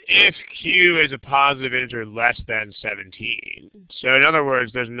 if q is a positive integer less than 17. So in other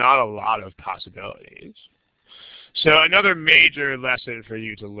words, there's not a lot of possibilities. So another major lesson for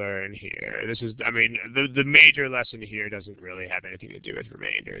you to learn here, this is, I mean, the major lesson here doesn't really have anything to do with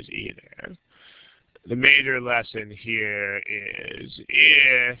remainders either. The major lesson here is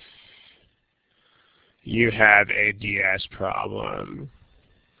if you have a DS problem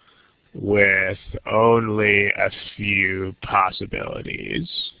with only a few possibilities,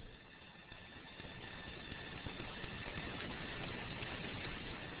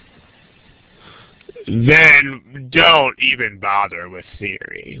 then don't even bother with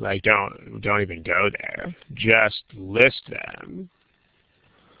theory. Like don't even go there. Just list them.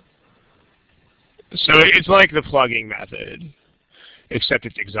 So it's like the plugging method, except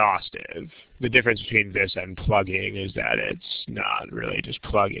it's exhaustive. The difference between this and plugging is that it's not really just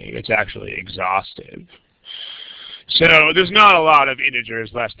plugging, it's actually exhaustive. So there's not a lot of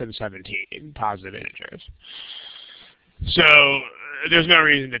integers less than 17, positive integers. So there's no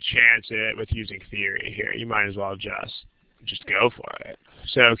reason to chance it with using theory here. You might as well just go for it.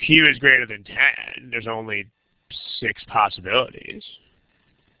 So Q is greater than 10. There's only 6 possibilities.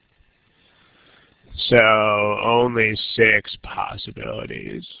 So only 6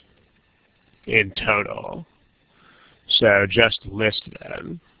 possibilities in total. So just list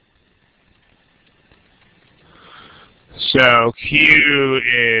them. So Q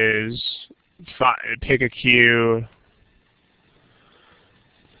is, pick a Q,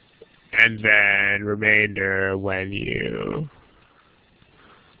 and then remainder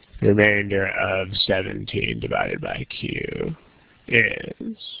of 17 divided by Q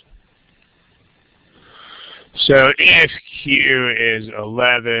is. So if Q is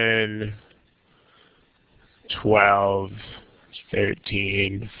 11, 12,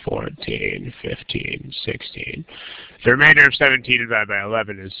 13, 14, 15, 16. The remainder of 17 divided by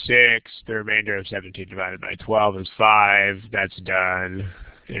 11 is 6. The remainder of 17 divided by 12 is 5. That's done.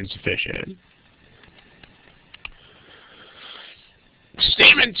 Insufficient.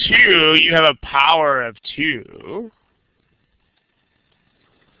 Statement 2, you have a power of 2.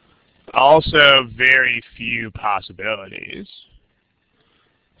 Also very few possibilities.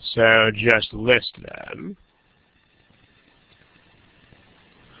 So just list them.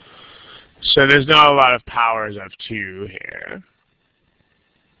 So there's not a lot of powers of 2 here.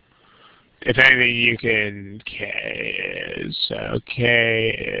 If anything, you can K is, so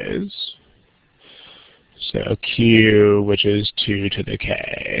K is, so Q, which is 2 to the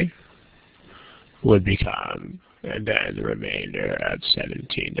K, would become, and then the remainder of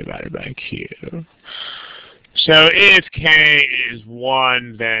 17 divided by Q. So if K is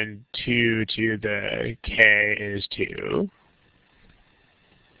 1, then 2 to the K is 2.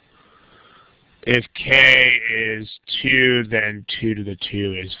 If K is 2, then 2 to the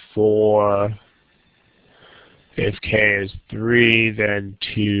 2 is 4. If K is 3, then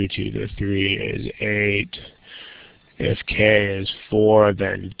 2 to the 3 is 8. If K is 4,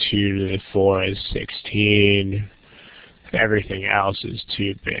 then 2 to the 4 is 16. Everything else is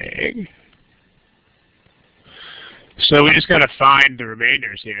too big. So we just got to find the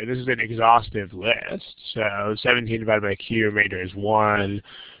remainders here. This is an exhaustive list. So 17 divided by Q, remainder is 1.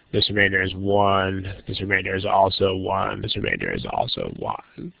 This remainder is 1. This remainder is also 1. This remainder is also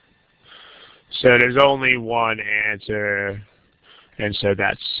 1. So there's only one answer, and so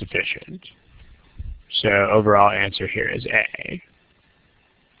that's sufficient. So overall answer here is A.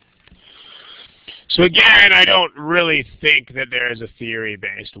 So again, I don't really think that there is a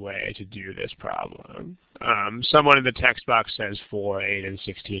theory-based way to do this problem. Someone in the text box says 4, 8, and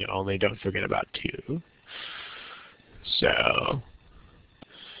 16 only. Don't forget about 2. So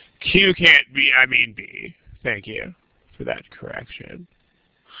Q can't be, I mean B. Thank you for that correction.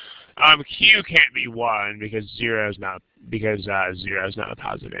 Q can't be 1 because 0 is not a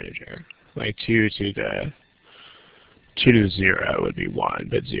positive integer. Like 2 to the 0 would be 1,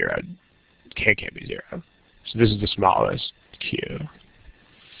 but K can't be 0. So this is the smallest Q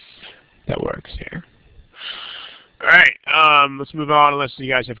that works here. All right, let's move on unless you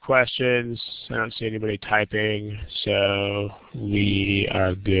guys have questions. I don't see anybody typing, so we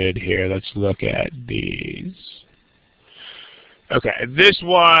are good here. Let's look at these. Okay, this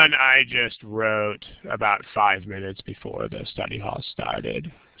one I just wrote about 5 minutes before the study hall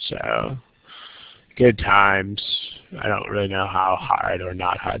started. So good times. I don't really know how hard or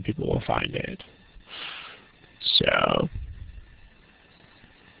not hard people will find it. So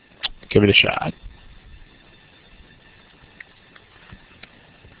give it a shot.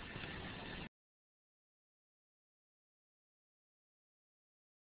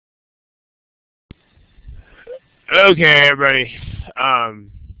 Okay, everybody.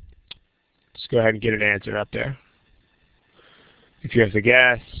 Let's go ahead and get an answer up there. If you have to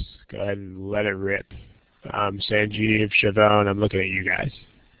guess, go ahead and let it rip. Sanjeev, Siobhan, I'm looking at you guys.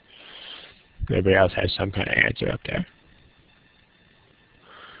 Everybody else has some kind of answer up there.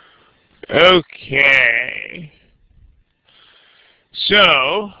 Okay.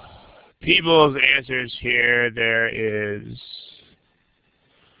 So, people's answers here, there is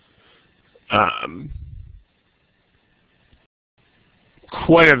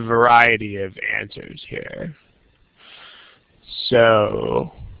quite a variety of answers here.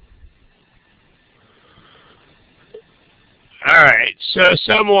 So, all right, so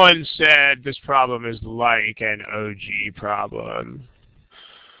someone said this problem is like an OG problem.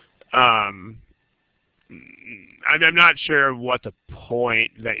 I'm not sure what the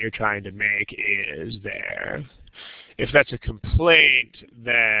point that you're trying to make is there. If that's a complaint,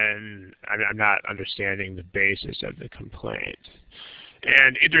 then I'm not understanding the basis of the complaint.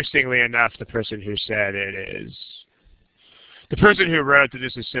 And interestingly enough, the person who said it is, The person who wrote that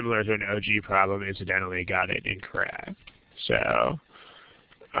this is similar to an OG problem incidentally got it incorrect. So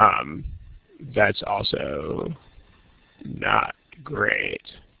that's also not great.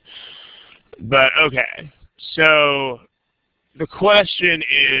 But okay, so the question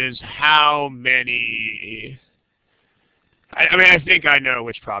is how many, I mean, I think I know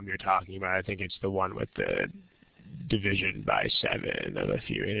which problem you're talking about. I think it's the one with the division by 7 of a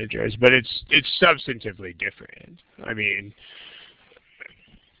few integers, but it's substantively different. I mean,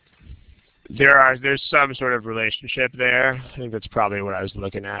 there's some sort of relationship there. I think that's probably what I was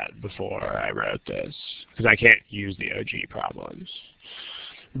looking at before I wrote this, because I can't use the OG problems.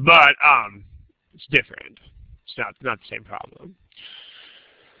 But it's different. It's not the same problem.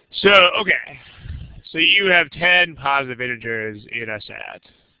 So okay, so you have 10 positive integers in a set.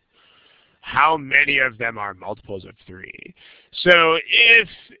 How many of them are multiples of 3? So if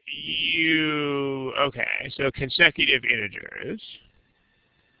you, okay, so consecutive integers,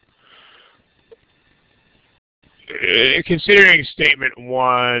 considering statement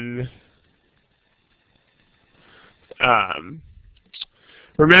 1,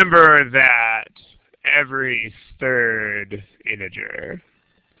 remember that every third integer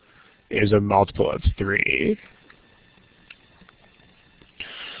is a multiple of 3.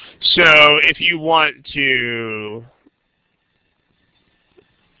 So if you want to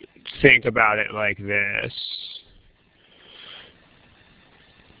think about it like this,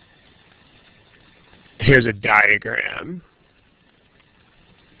 here's a diagram.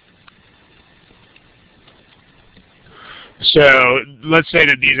 So let's say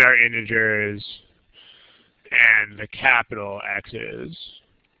that these are integers and the capital X's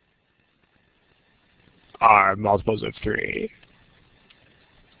are multiples of 3.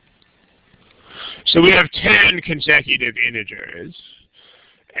 So we have 10 consecutive integers,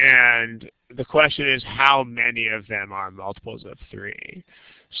 and the question is how many of them are multiples of 3.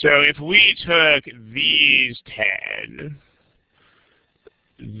 So if we took these 10,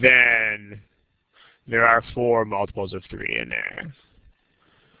 then there are 4 multiples of 3 in there.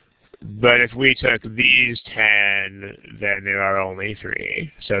 But if we took these 10, then there are only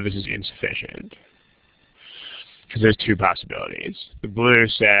 3. So this is insufficient, because there's 2 possibilities. The blue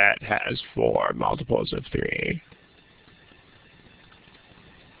set has 4 multiples of 3.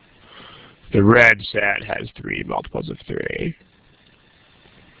 The red set has 3 multiples of 3.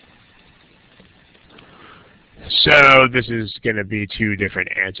 So this is going to be 2 different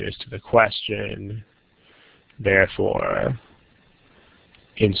answers to the question, therefore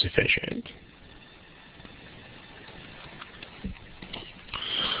insufficient.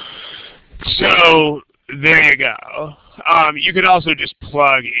 So there you go. You could also just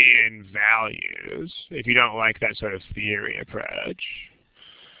plug in values if you don't like that sort of theory approach.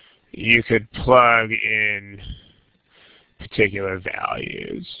 You could plug in particular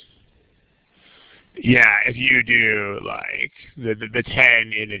values. Yeah, if you do like the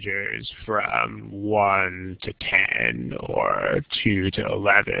 10 integers from 1 to 10 or 2 to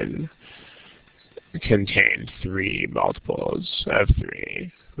 11 contain 3 multiples of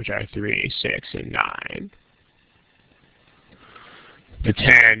 3, which are 3, 6, and 9. The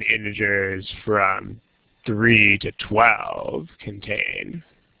 10 integers from 3 to 12 contain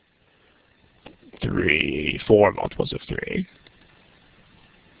 4 multiples of 3,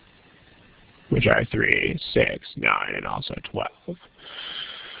 which are 3, 6, 9, and also 12.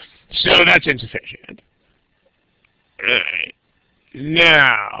 So that's insufficient. Alright.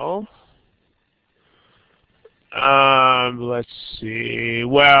 Now, let's see.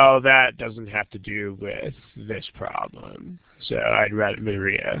 Well, that doesn't have to do with this problem. So I'd rather,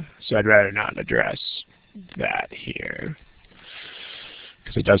 Maria, so I'd rather not address that here,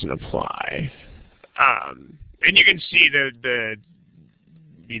 because it doesn't apply. And you can see the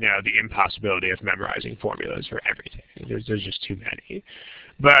impossibility of memorizing formulas for everything. There's just too many.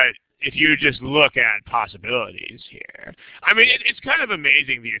 But if you just look at possibilities here, I mean, it's kind of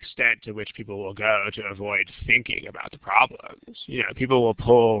amazing the extent to which people will go to avoid thinking about the problems. You know, people will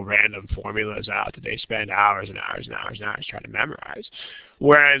pull random formulas out that they spend hours and hours and hours and hours trying to memorize,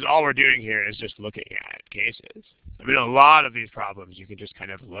 whereas all we're doing here is just looking at cases. I mean, a lot of these problems you can just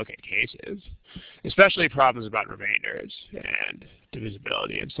kind of look at cases, especially problems about remainders and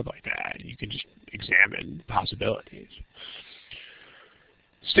divisibility and stuff like that. You can just examine possibilities.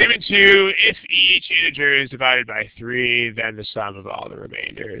 Statement 2, if each integer is divided by 3, then the sum of all the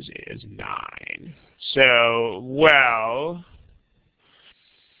remainders is 9. So, well,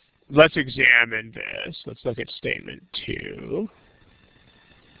 let's examine this. Let's look at statement 2.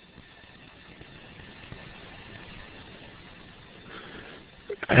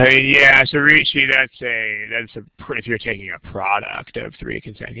 Yeah, so Ricci, if you're taking a product of three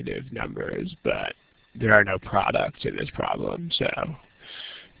consecutive numbers, but there are no products in this problem, so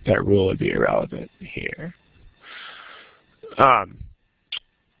that rule would be irrelevant here.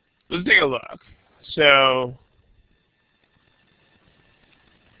 Let's take a look. So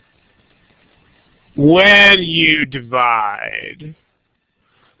when you divide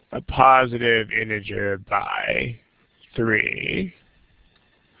a positive integer by 3,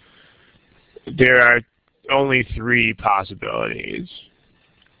 there are only 3 possibilities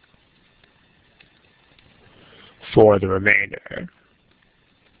for the remainder.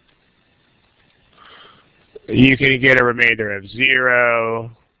 You can get a remainder of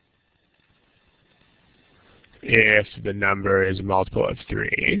 0 if the number is a multiple of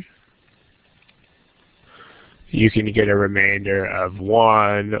 3. You can get a remainder of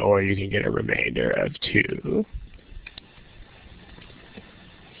 1, or you can get a remainder of 2.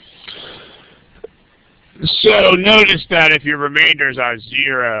 So notice that if your remainders are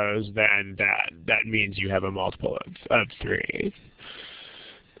zeros, then that means you have a multiple of 3.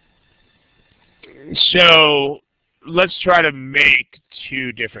 So let's try to make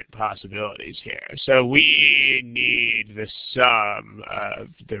 2 different possibilities here. So we need the sum of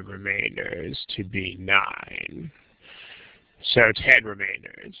the remainders to be 9. So 10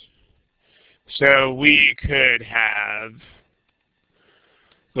 remainders. So we could have,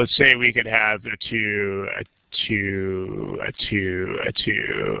 let's say we could have a 2, a 2, a 2, a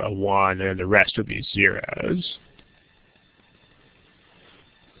 2, a 1, and the rest would be zeros.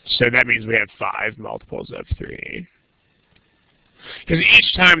 So that means we have 5 multiples of 3. Because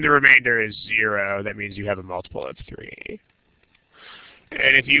each time the remainder is 0, that means you have a multiple of 3.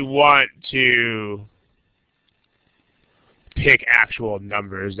 And if you want to pick actual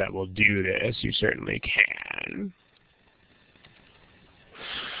numbers that will do this, you certainly can.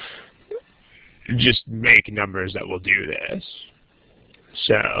 Just make numbers that will do this.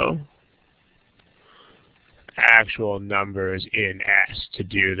 So actual numbers in S to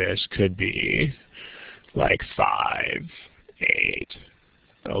do this could be like 5, 8,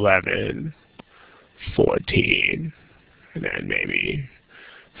 11, 14, and then maybe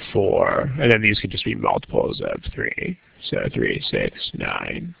 4, and then these could just be multiples of 3. So 3, 6,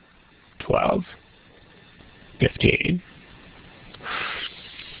 9, 12, 15.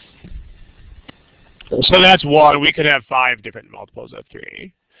 So that's one. We could have 5 different multiples of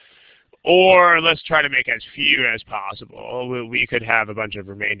 3. Or let's try to make as few as possible. We could have a bunch of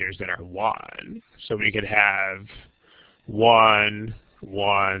remainders that are 1. So we could have 1,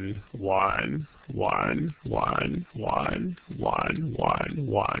 1, 1, 1, 1, 1, 1, 1,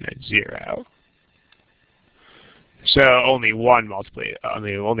 1, and 0. So only one multiple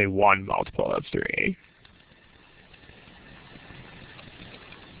of 3.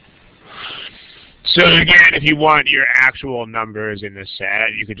 So again, if you want your actual numbers in this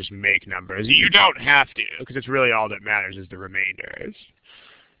set, you could just make numbers. You don't have to, because it's really all that matters is the remainders.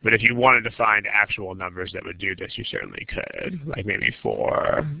 But if you wanted to find actual numbers that would do this, you certainly could. Like maybe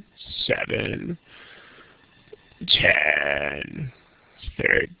 4, 7, 10,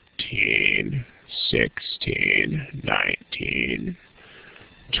 13, 16, 19,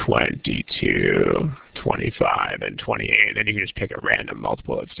 22, 25, and 28. Then you can just pick a random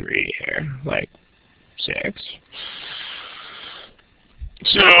multiple of 3 here, like 6.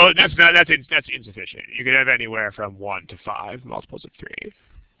 So that's insufficient. You could have anywhere from 1 to 5 multiples of 3.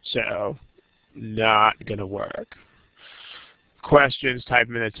 So not going to work. Questions, type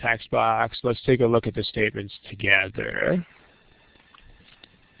them in the text box. Let's take a look at the statements together.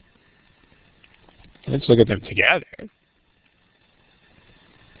 Let's look at them together.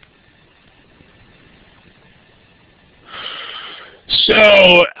 So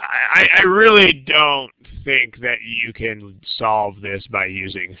I really don't think that you can solve this by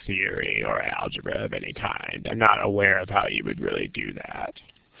using theory or algebra of any kind. I'm not aware of how you would really do that.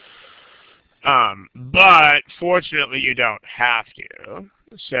 But fortunately, you don't have to.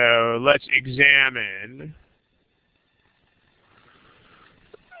 So let's examine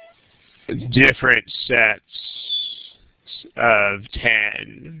different sets of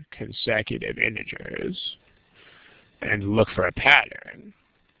 10 consecutive integers and look for a pattern.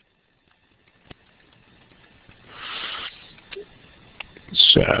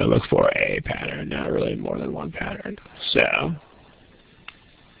 So look for a pattern, not really more than one pattern. So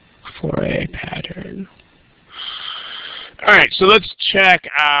for a pattern. All right, so let's check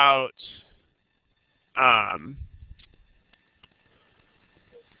out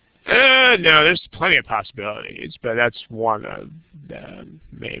no, there's plenty of possibilities, but that's one of them,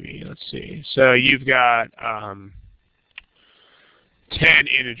 maybe. Let's see. So you've got 10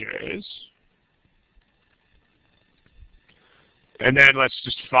 integers. And then let's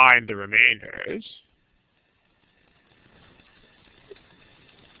just find the remainders.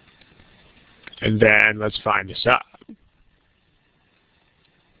 And then let's find the sum.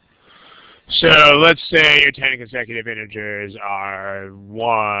 So let's say your 10 consecutive integers are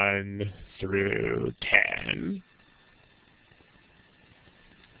 1 through 10.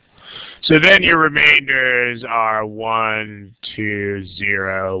 So then your remainders are 1, 2,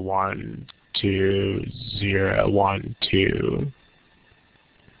 0, 1, 2, 0, 1, 2,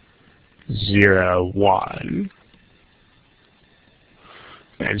 0, 1.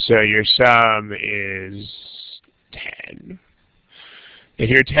 And so your sum is 10. If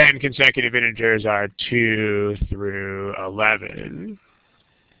your 10 consecutive integers are 2 through 11,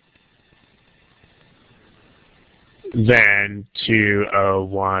 then 2, 0,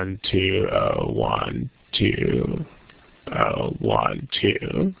 1, 2, 0, 1, 2, 0, 1,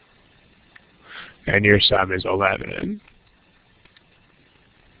 2, and your sum is 11.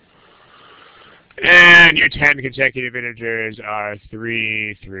 And your 10 consecutive integers are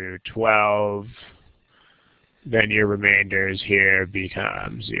 3 through 12. Then your remainders here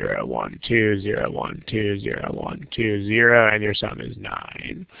become 0, 1, 2, 0, 1, 2, 0, 1, 2, 0, and your sum is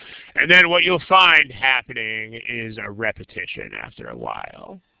 9. And then what you'll find happening is a repetition after a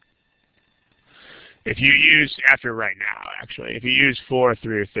while. If you use, after right now actually, if you use 4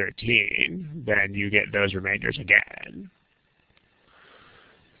 through 13, then you get those remainders again.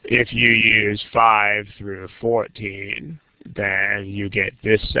 If you use 5 through 14, then you get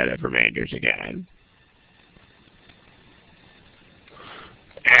this set of remainders again,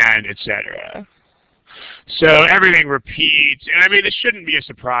 and etc. So everything repeats, and I mean, it shouldn't be a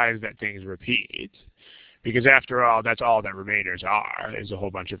surprise that things repeat, because after all, that's all that remainders are, is a whole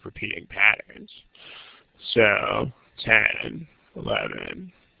bunch of repeating patterns. So 10,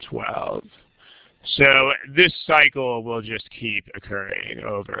 11, 12. So this cycle will just keep occurring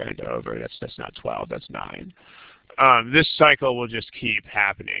over and over. That's not 12, that's 9. This cycle will just keep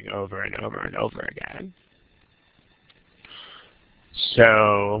happening over and over and over again.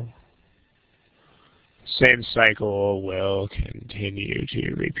 So same cycle will continue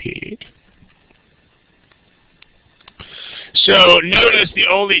to repeat. So notice the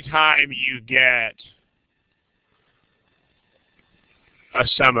only time you get a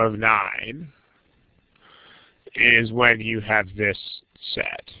sum of 9 is when you have this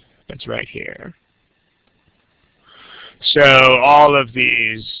set that's right here. So all of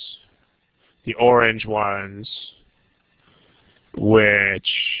these, the orange ones, which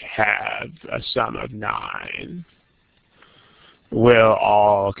have a sum of 9, will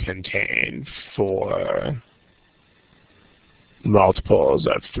all contain 4 multiples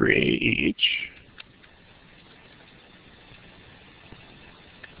of 3 each.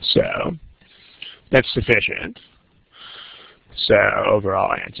 So that's sufficient. So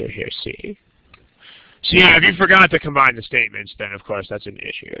overall answer here, C. So yeah, if you forgot to combine the statements, then of course that's an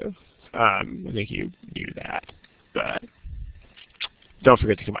issue. I think you knew that, but don't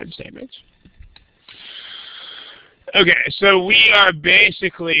forget to combine the statements. Okay, so we are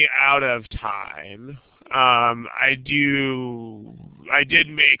basically out of time. I did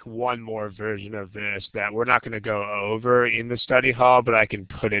make one more version of this that we're not going to go over in the study hall, but I can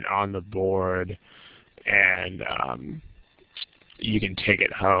put it on the board, and you can take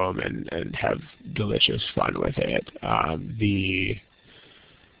it home and have delicious fun with it.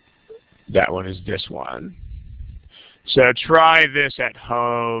 That one is this one. So try this at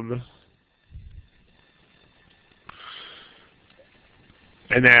home.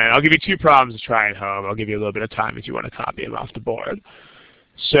 And then I'll give you 2 problems to try at home. I'll give you a little bit of time if you want to copy them off the board.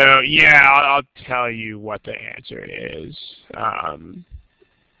 So yeah, I'll tell you what the answer is. Yeah,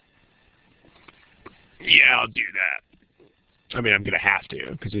 I'll do that. I mean, I'm going to have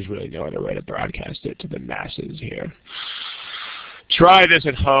to, because there's really no other way to broadcast it to the masses here. Try this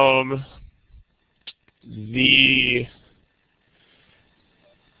at home. The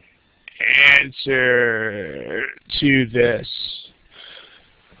answer to this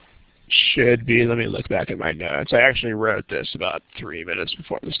should be, let me look back at my notes. I actually wrote this about 3 minutes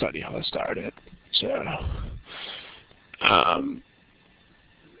before the study hall started. So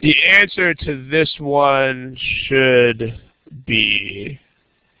the answer to this one should be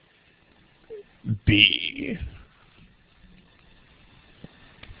B.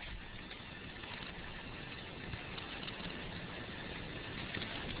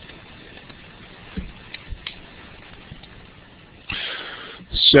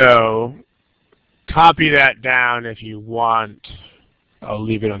 So copy that down if you want. I'll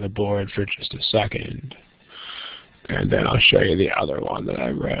leave it on the board for just a second. And then I'll show you the other one that I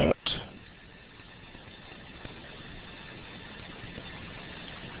wrote.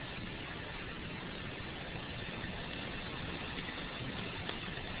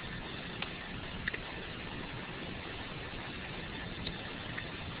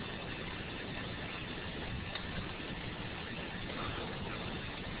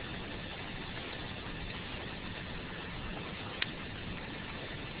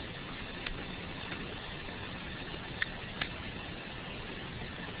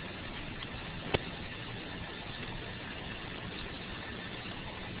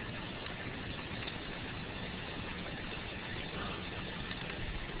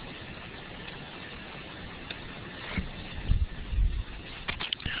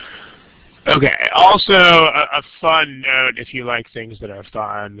 Okay, also a fun note if you like things that are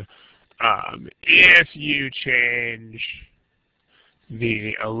fun, if you change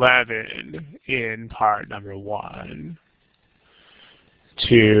the 11 in part number 1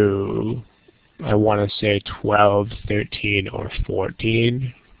 to, I want to say 12, 13, or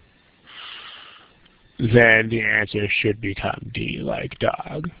 14, then the answer should become D like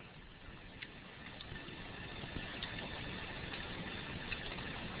dog.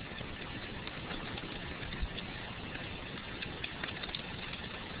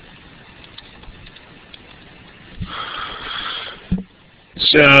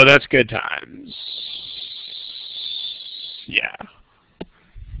 So that's good times. Yeah.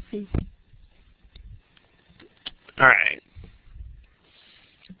 All right.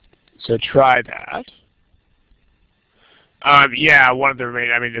 So try that. Yeah, one of the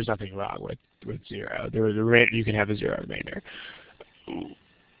remainder. I mean, there's nothing wrong with 0. You can have a 0 remainder.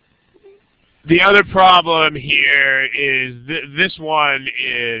 The other problem here is this one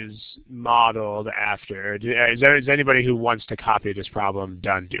is modeled after. Is anybody who wants to copy this problem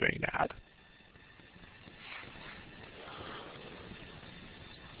done doing that?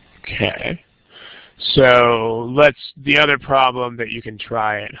 Okay. So the other problem that you can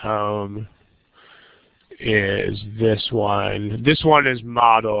try at home is this one. This one is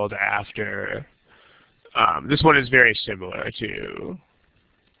modeled after, this one is very similar to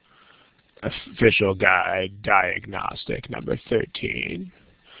Official Guide Diagnostic number 13.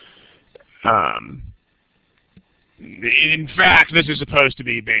 In fact, this is supposed to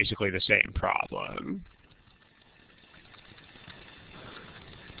be basically the same problem.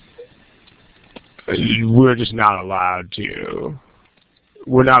 We're just not allowed to.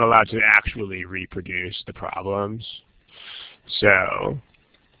 We're not allowed to actually reproduce the problems. So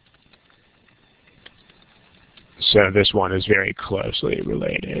this one is very closely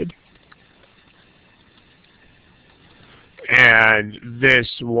related. And this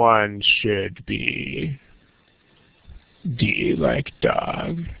one should be D like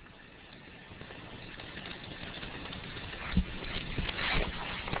dog.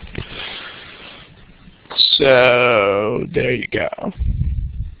 So there you go.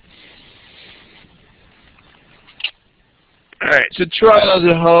 All right, so trials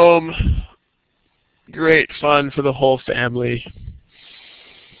at home, great fun for the whole family.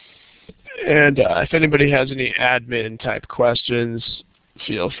 And if anybody has any admin type questions,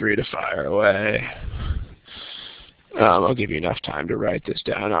 feel free to fire away. I'll give you enough time to write this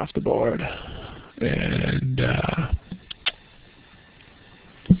down off the board. And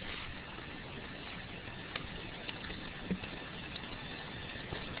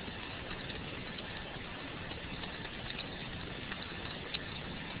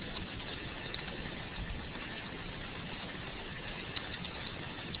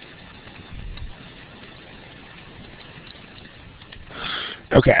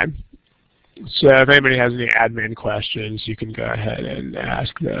okay. So if anybody has any admin questions, you can go ahead and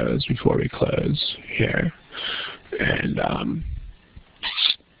ask those before we close here. And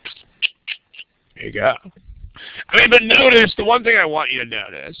there you go. I mean, but notice, the one thing I want you to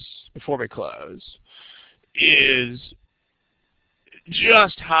notice before we close is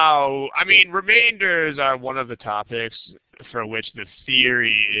just how, I mean, remainders are one of the topics for which the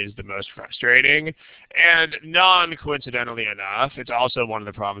theory is the most frustrating, and non-coincidentally enough, it's also one of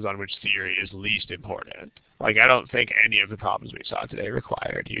the problems on which theory is least important. Like, I don't think any of the problems we saw today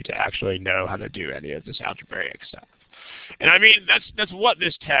required you to actually know how to do any of this algebraic stuff. And I mean, that's what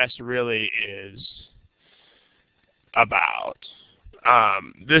this test really is about.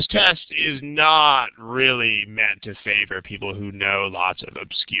 This test is not really meant to favor people who know lots of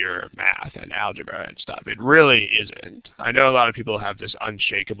obscure math and algebra and stuff. It really isn't. I know a lot of people have this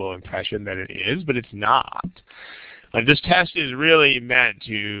unshakable impression that it is, but it's not. Like, this test is really meant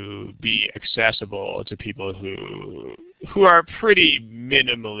to be accessible to people who are pretty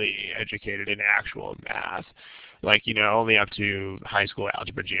minimally educated in actual math. like, only up to high school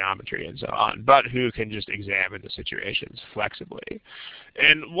algebra, geometry, and so on, but who can just examine the situations flexibly.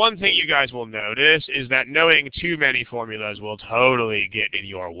 And one thing you guys will notice is that knowing too many formulas will totally get in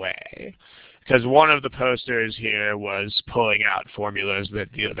your way. Because one of the posters here was pulling out formulas that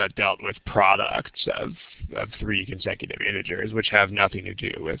dealt with products of 3 consecutive integers, which have nothing to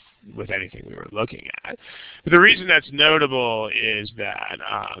do with anything we were looking at. But the reason that's notable is that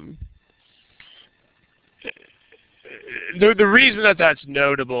the reason that that's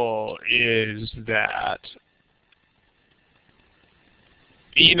notable is that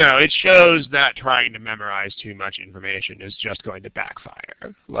it shows that trying to memorize too much information is just going to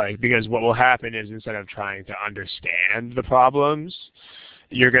backfire. Because what will happen is instead of trying to understand the problems,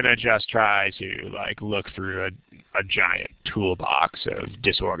 you're going to just try to look through a giant toolbox of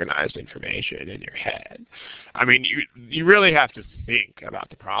disorganized information in your head. I mean, you really have to think about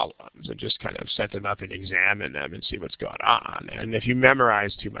the problems and just kind of set them up and examine them and see what's going on. And if you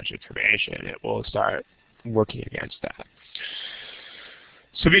memorize too much information, it will start working against that.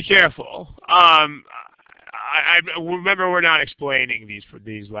 So be careful. I remember we're not explaining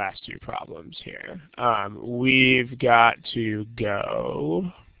these last 2 problems here. We've got to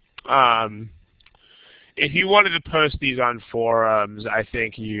go. If you wanted to post these on forums, I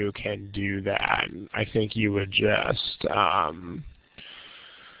think you can do that. I think you would just, I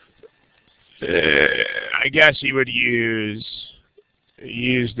guess you would use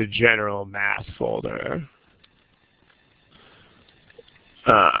the general math folder.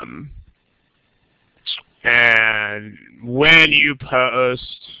 And when you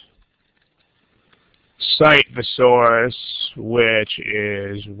post, cite the source, which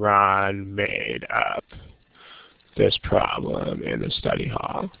is Ron made up this problem in the study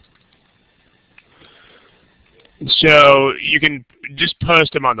hall. So you can just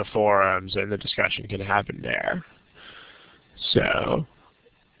post them on the forums and the discussion can happen there. So,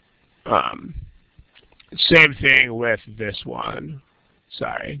 same thing with this one.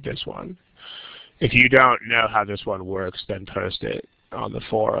 Sorry, this one. If you don't know how this one works, then post it on the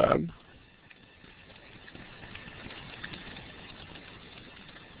forum.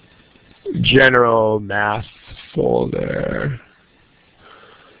 General math folder.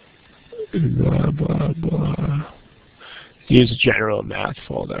 Blah, blah, blah. Use general math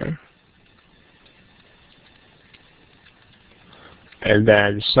folder. And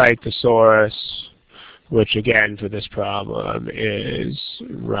then cite the source, which again for this problem is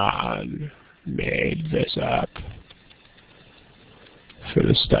Ron made this up for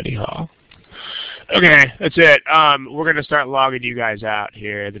the study hall. Okay, that's it. We're going to start logging you guys out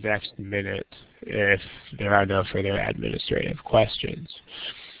here the next minute if there are no further administrative questions.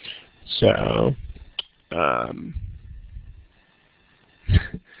 So,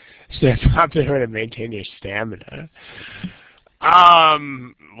 stay popular to maintain your stamina.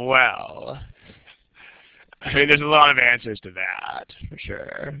 Well, I mean, there's a lot of answers to that, for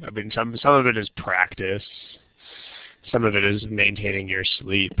sure. I mean, some of it is practice. Some of it is maintaining your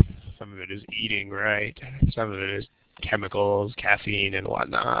sleep. Some of it is eating right. Some of it is chemicals, caffeine, and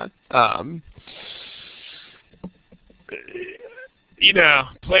whatnot.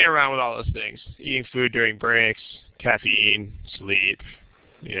 Play around with all those things. Eating food during breaks, caffeine, sleep.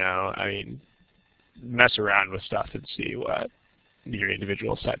 I mean, mess around with stuff and see what your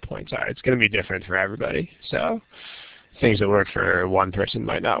individual set points are. It's going to be different for everybody. So things that work for one person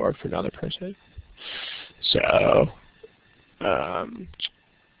might not work for another person. So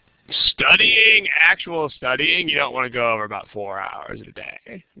actual studying, you don't want to go over about 4 hours a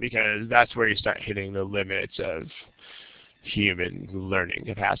day, because that's where you start hitting the limits of human learning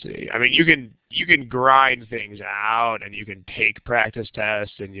capacity. I mean, you can grind things out, and you can take practice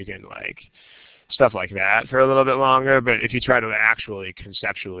tests, and you can stuff like that for a little bit longer, but if you try to actually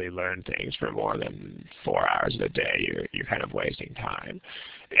conceptually learn things for more than 4 hours a day, you're kind of wasting time.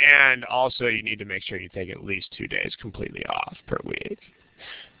 And also you need to make sure you take at least 2 days completely off per week.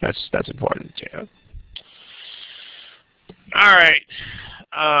 That's important too. All right.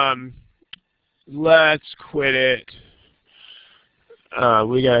 Let's quit it.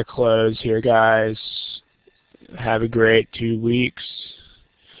 We gotta close here, guys. Have a great 2 weeks.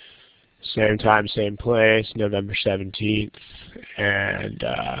 Same time, same place, November 17th. And,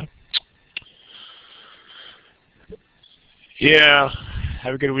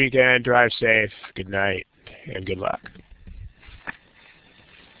 have a good weekend, drive safe, good night, and good luck.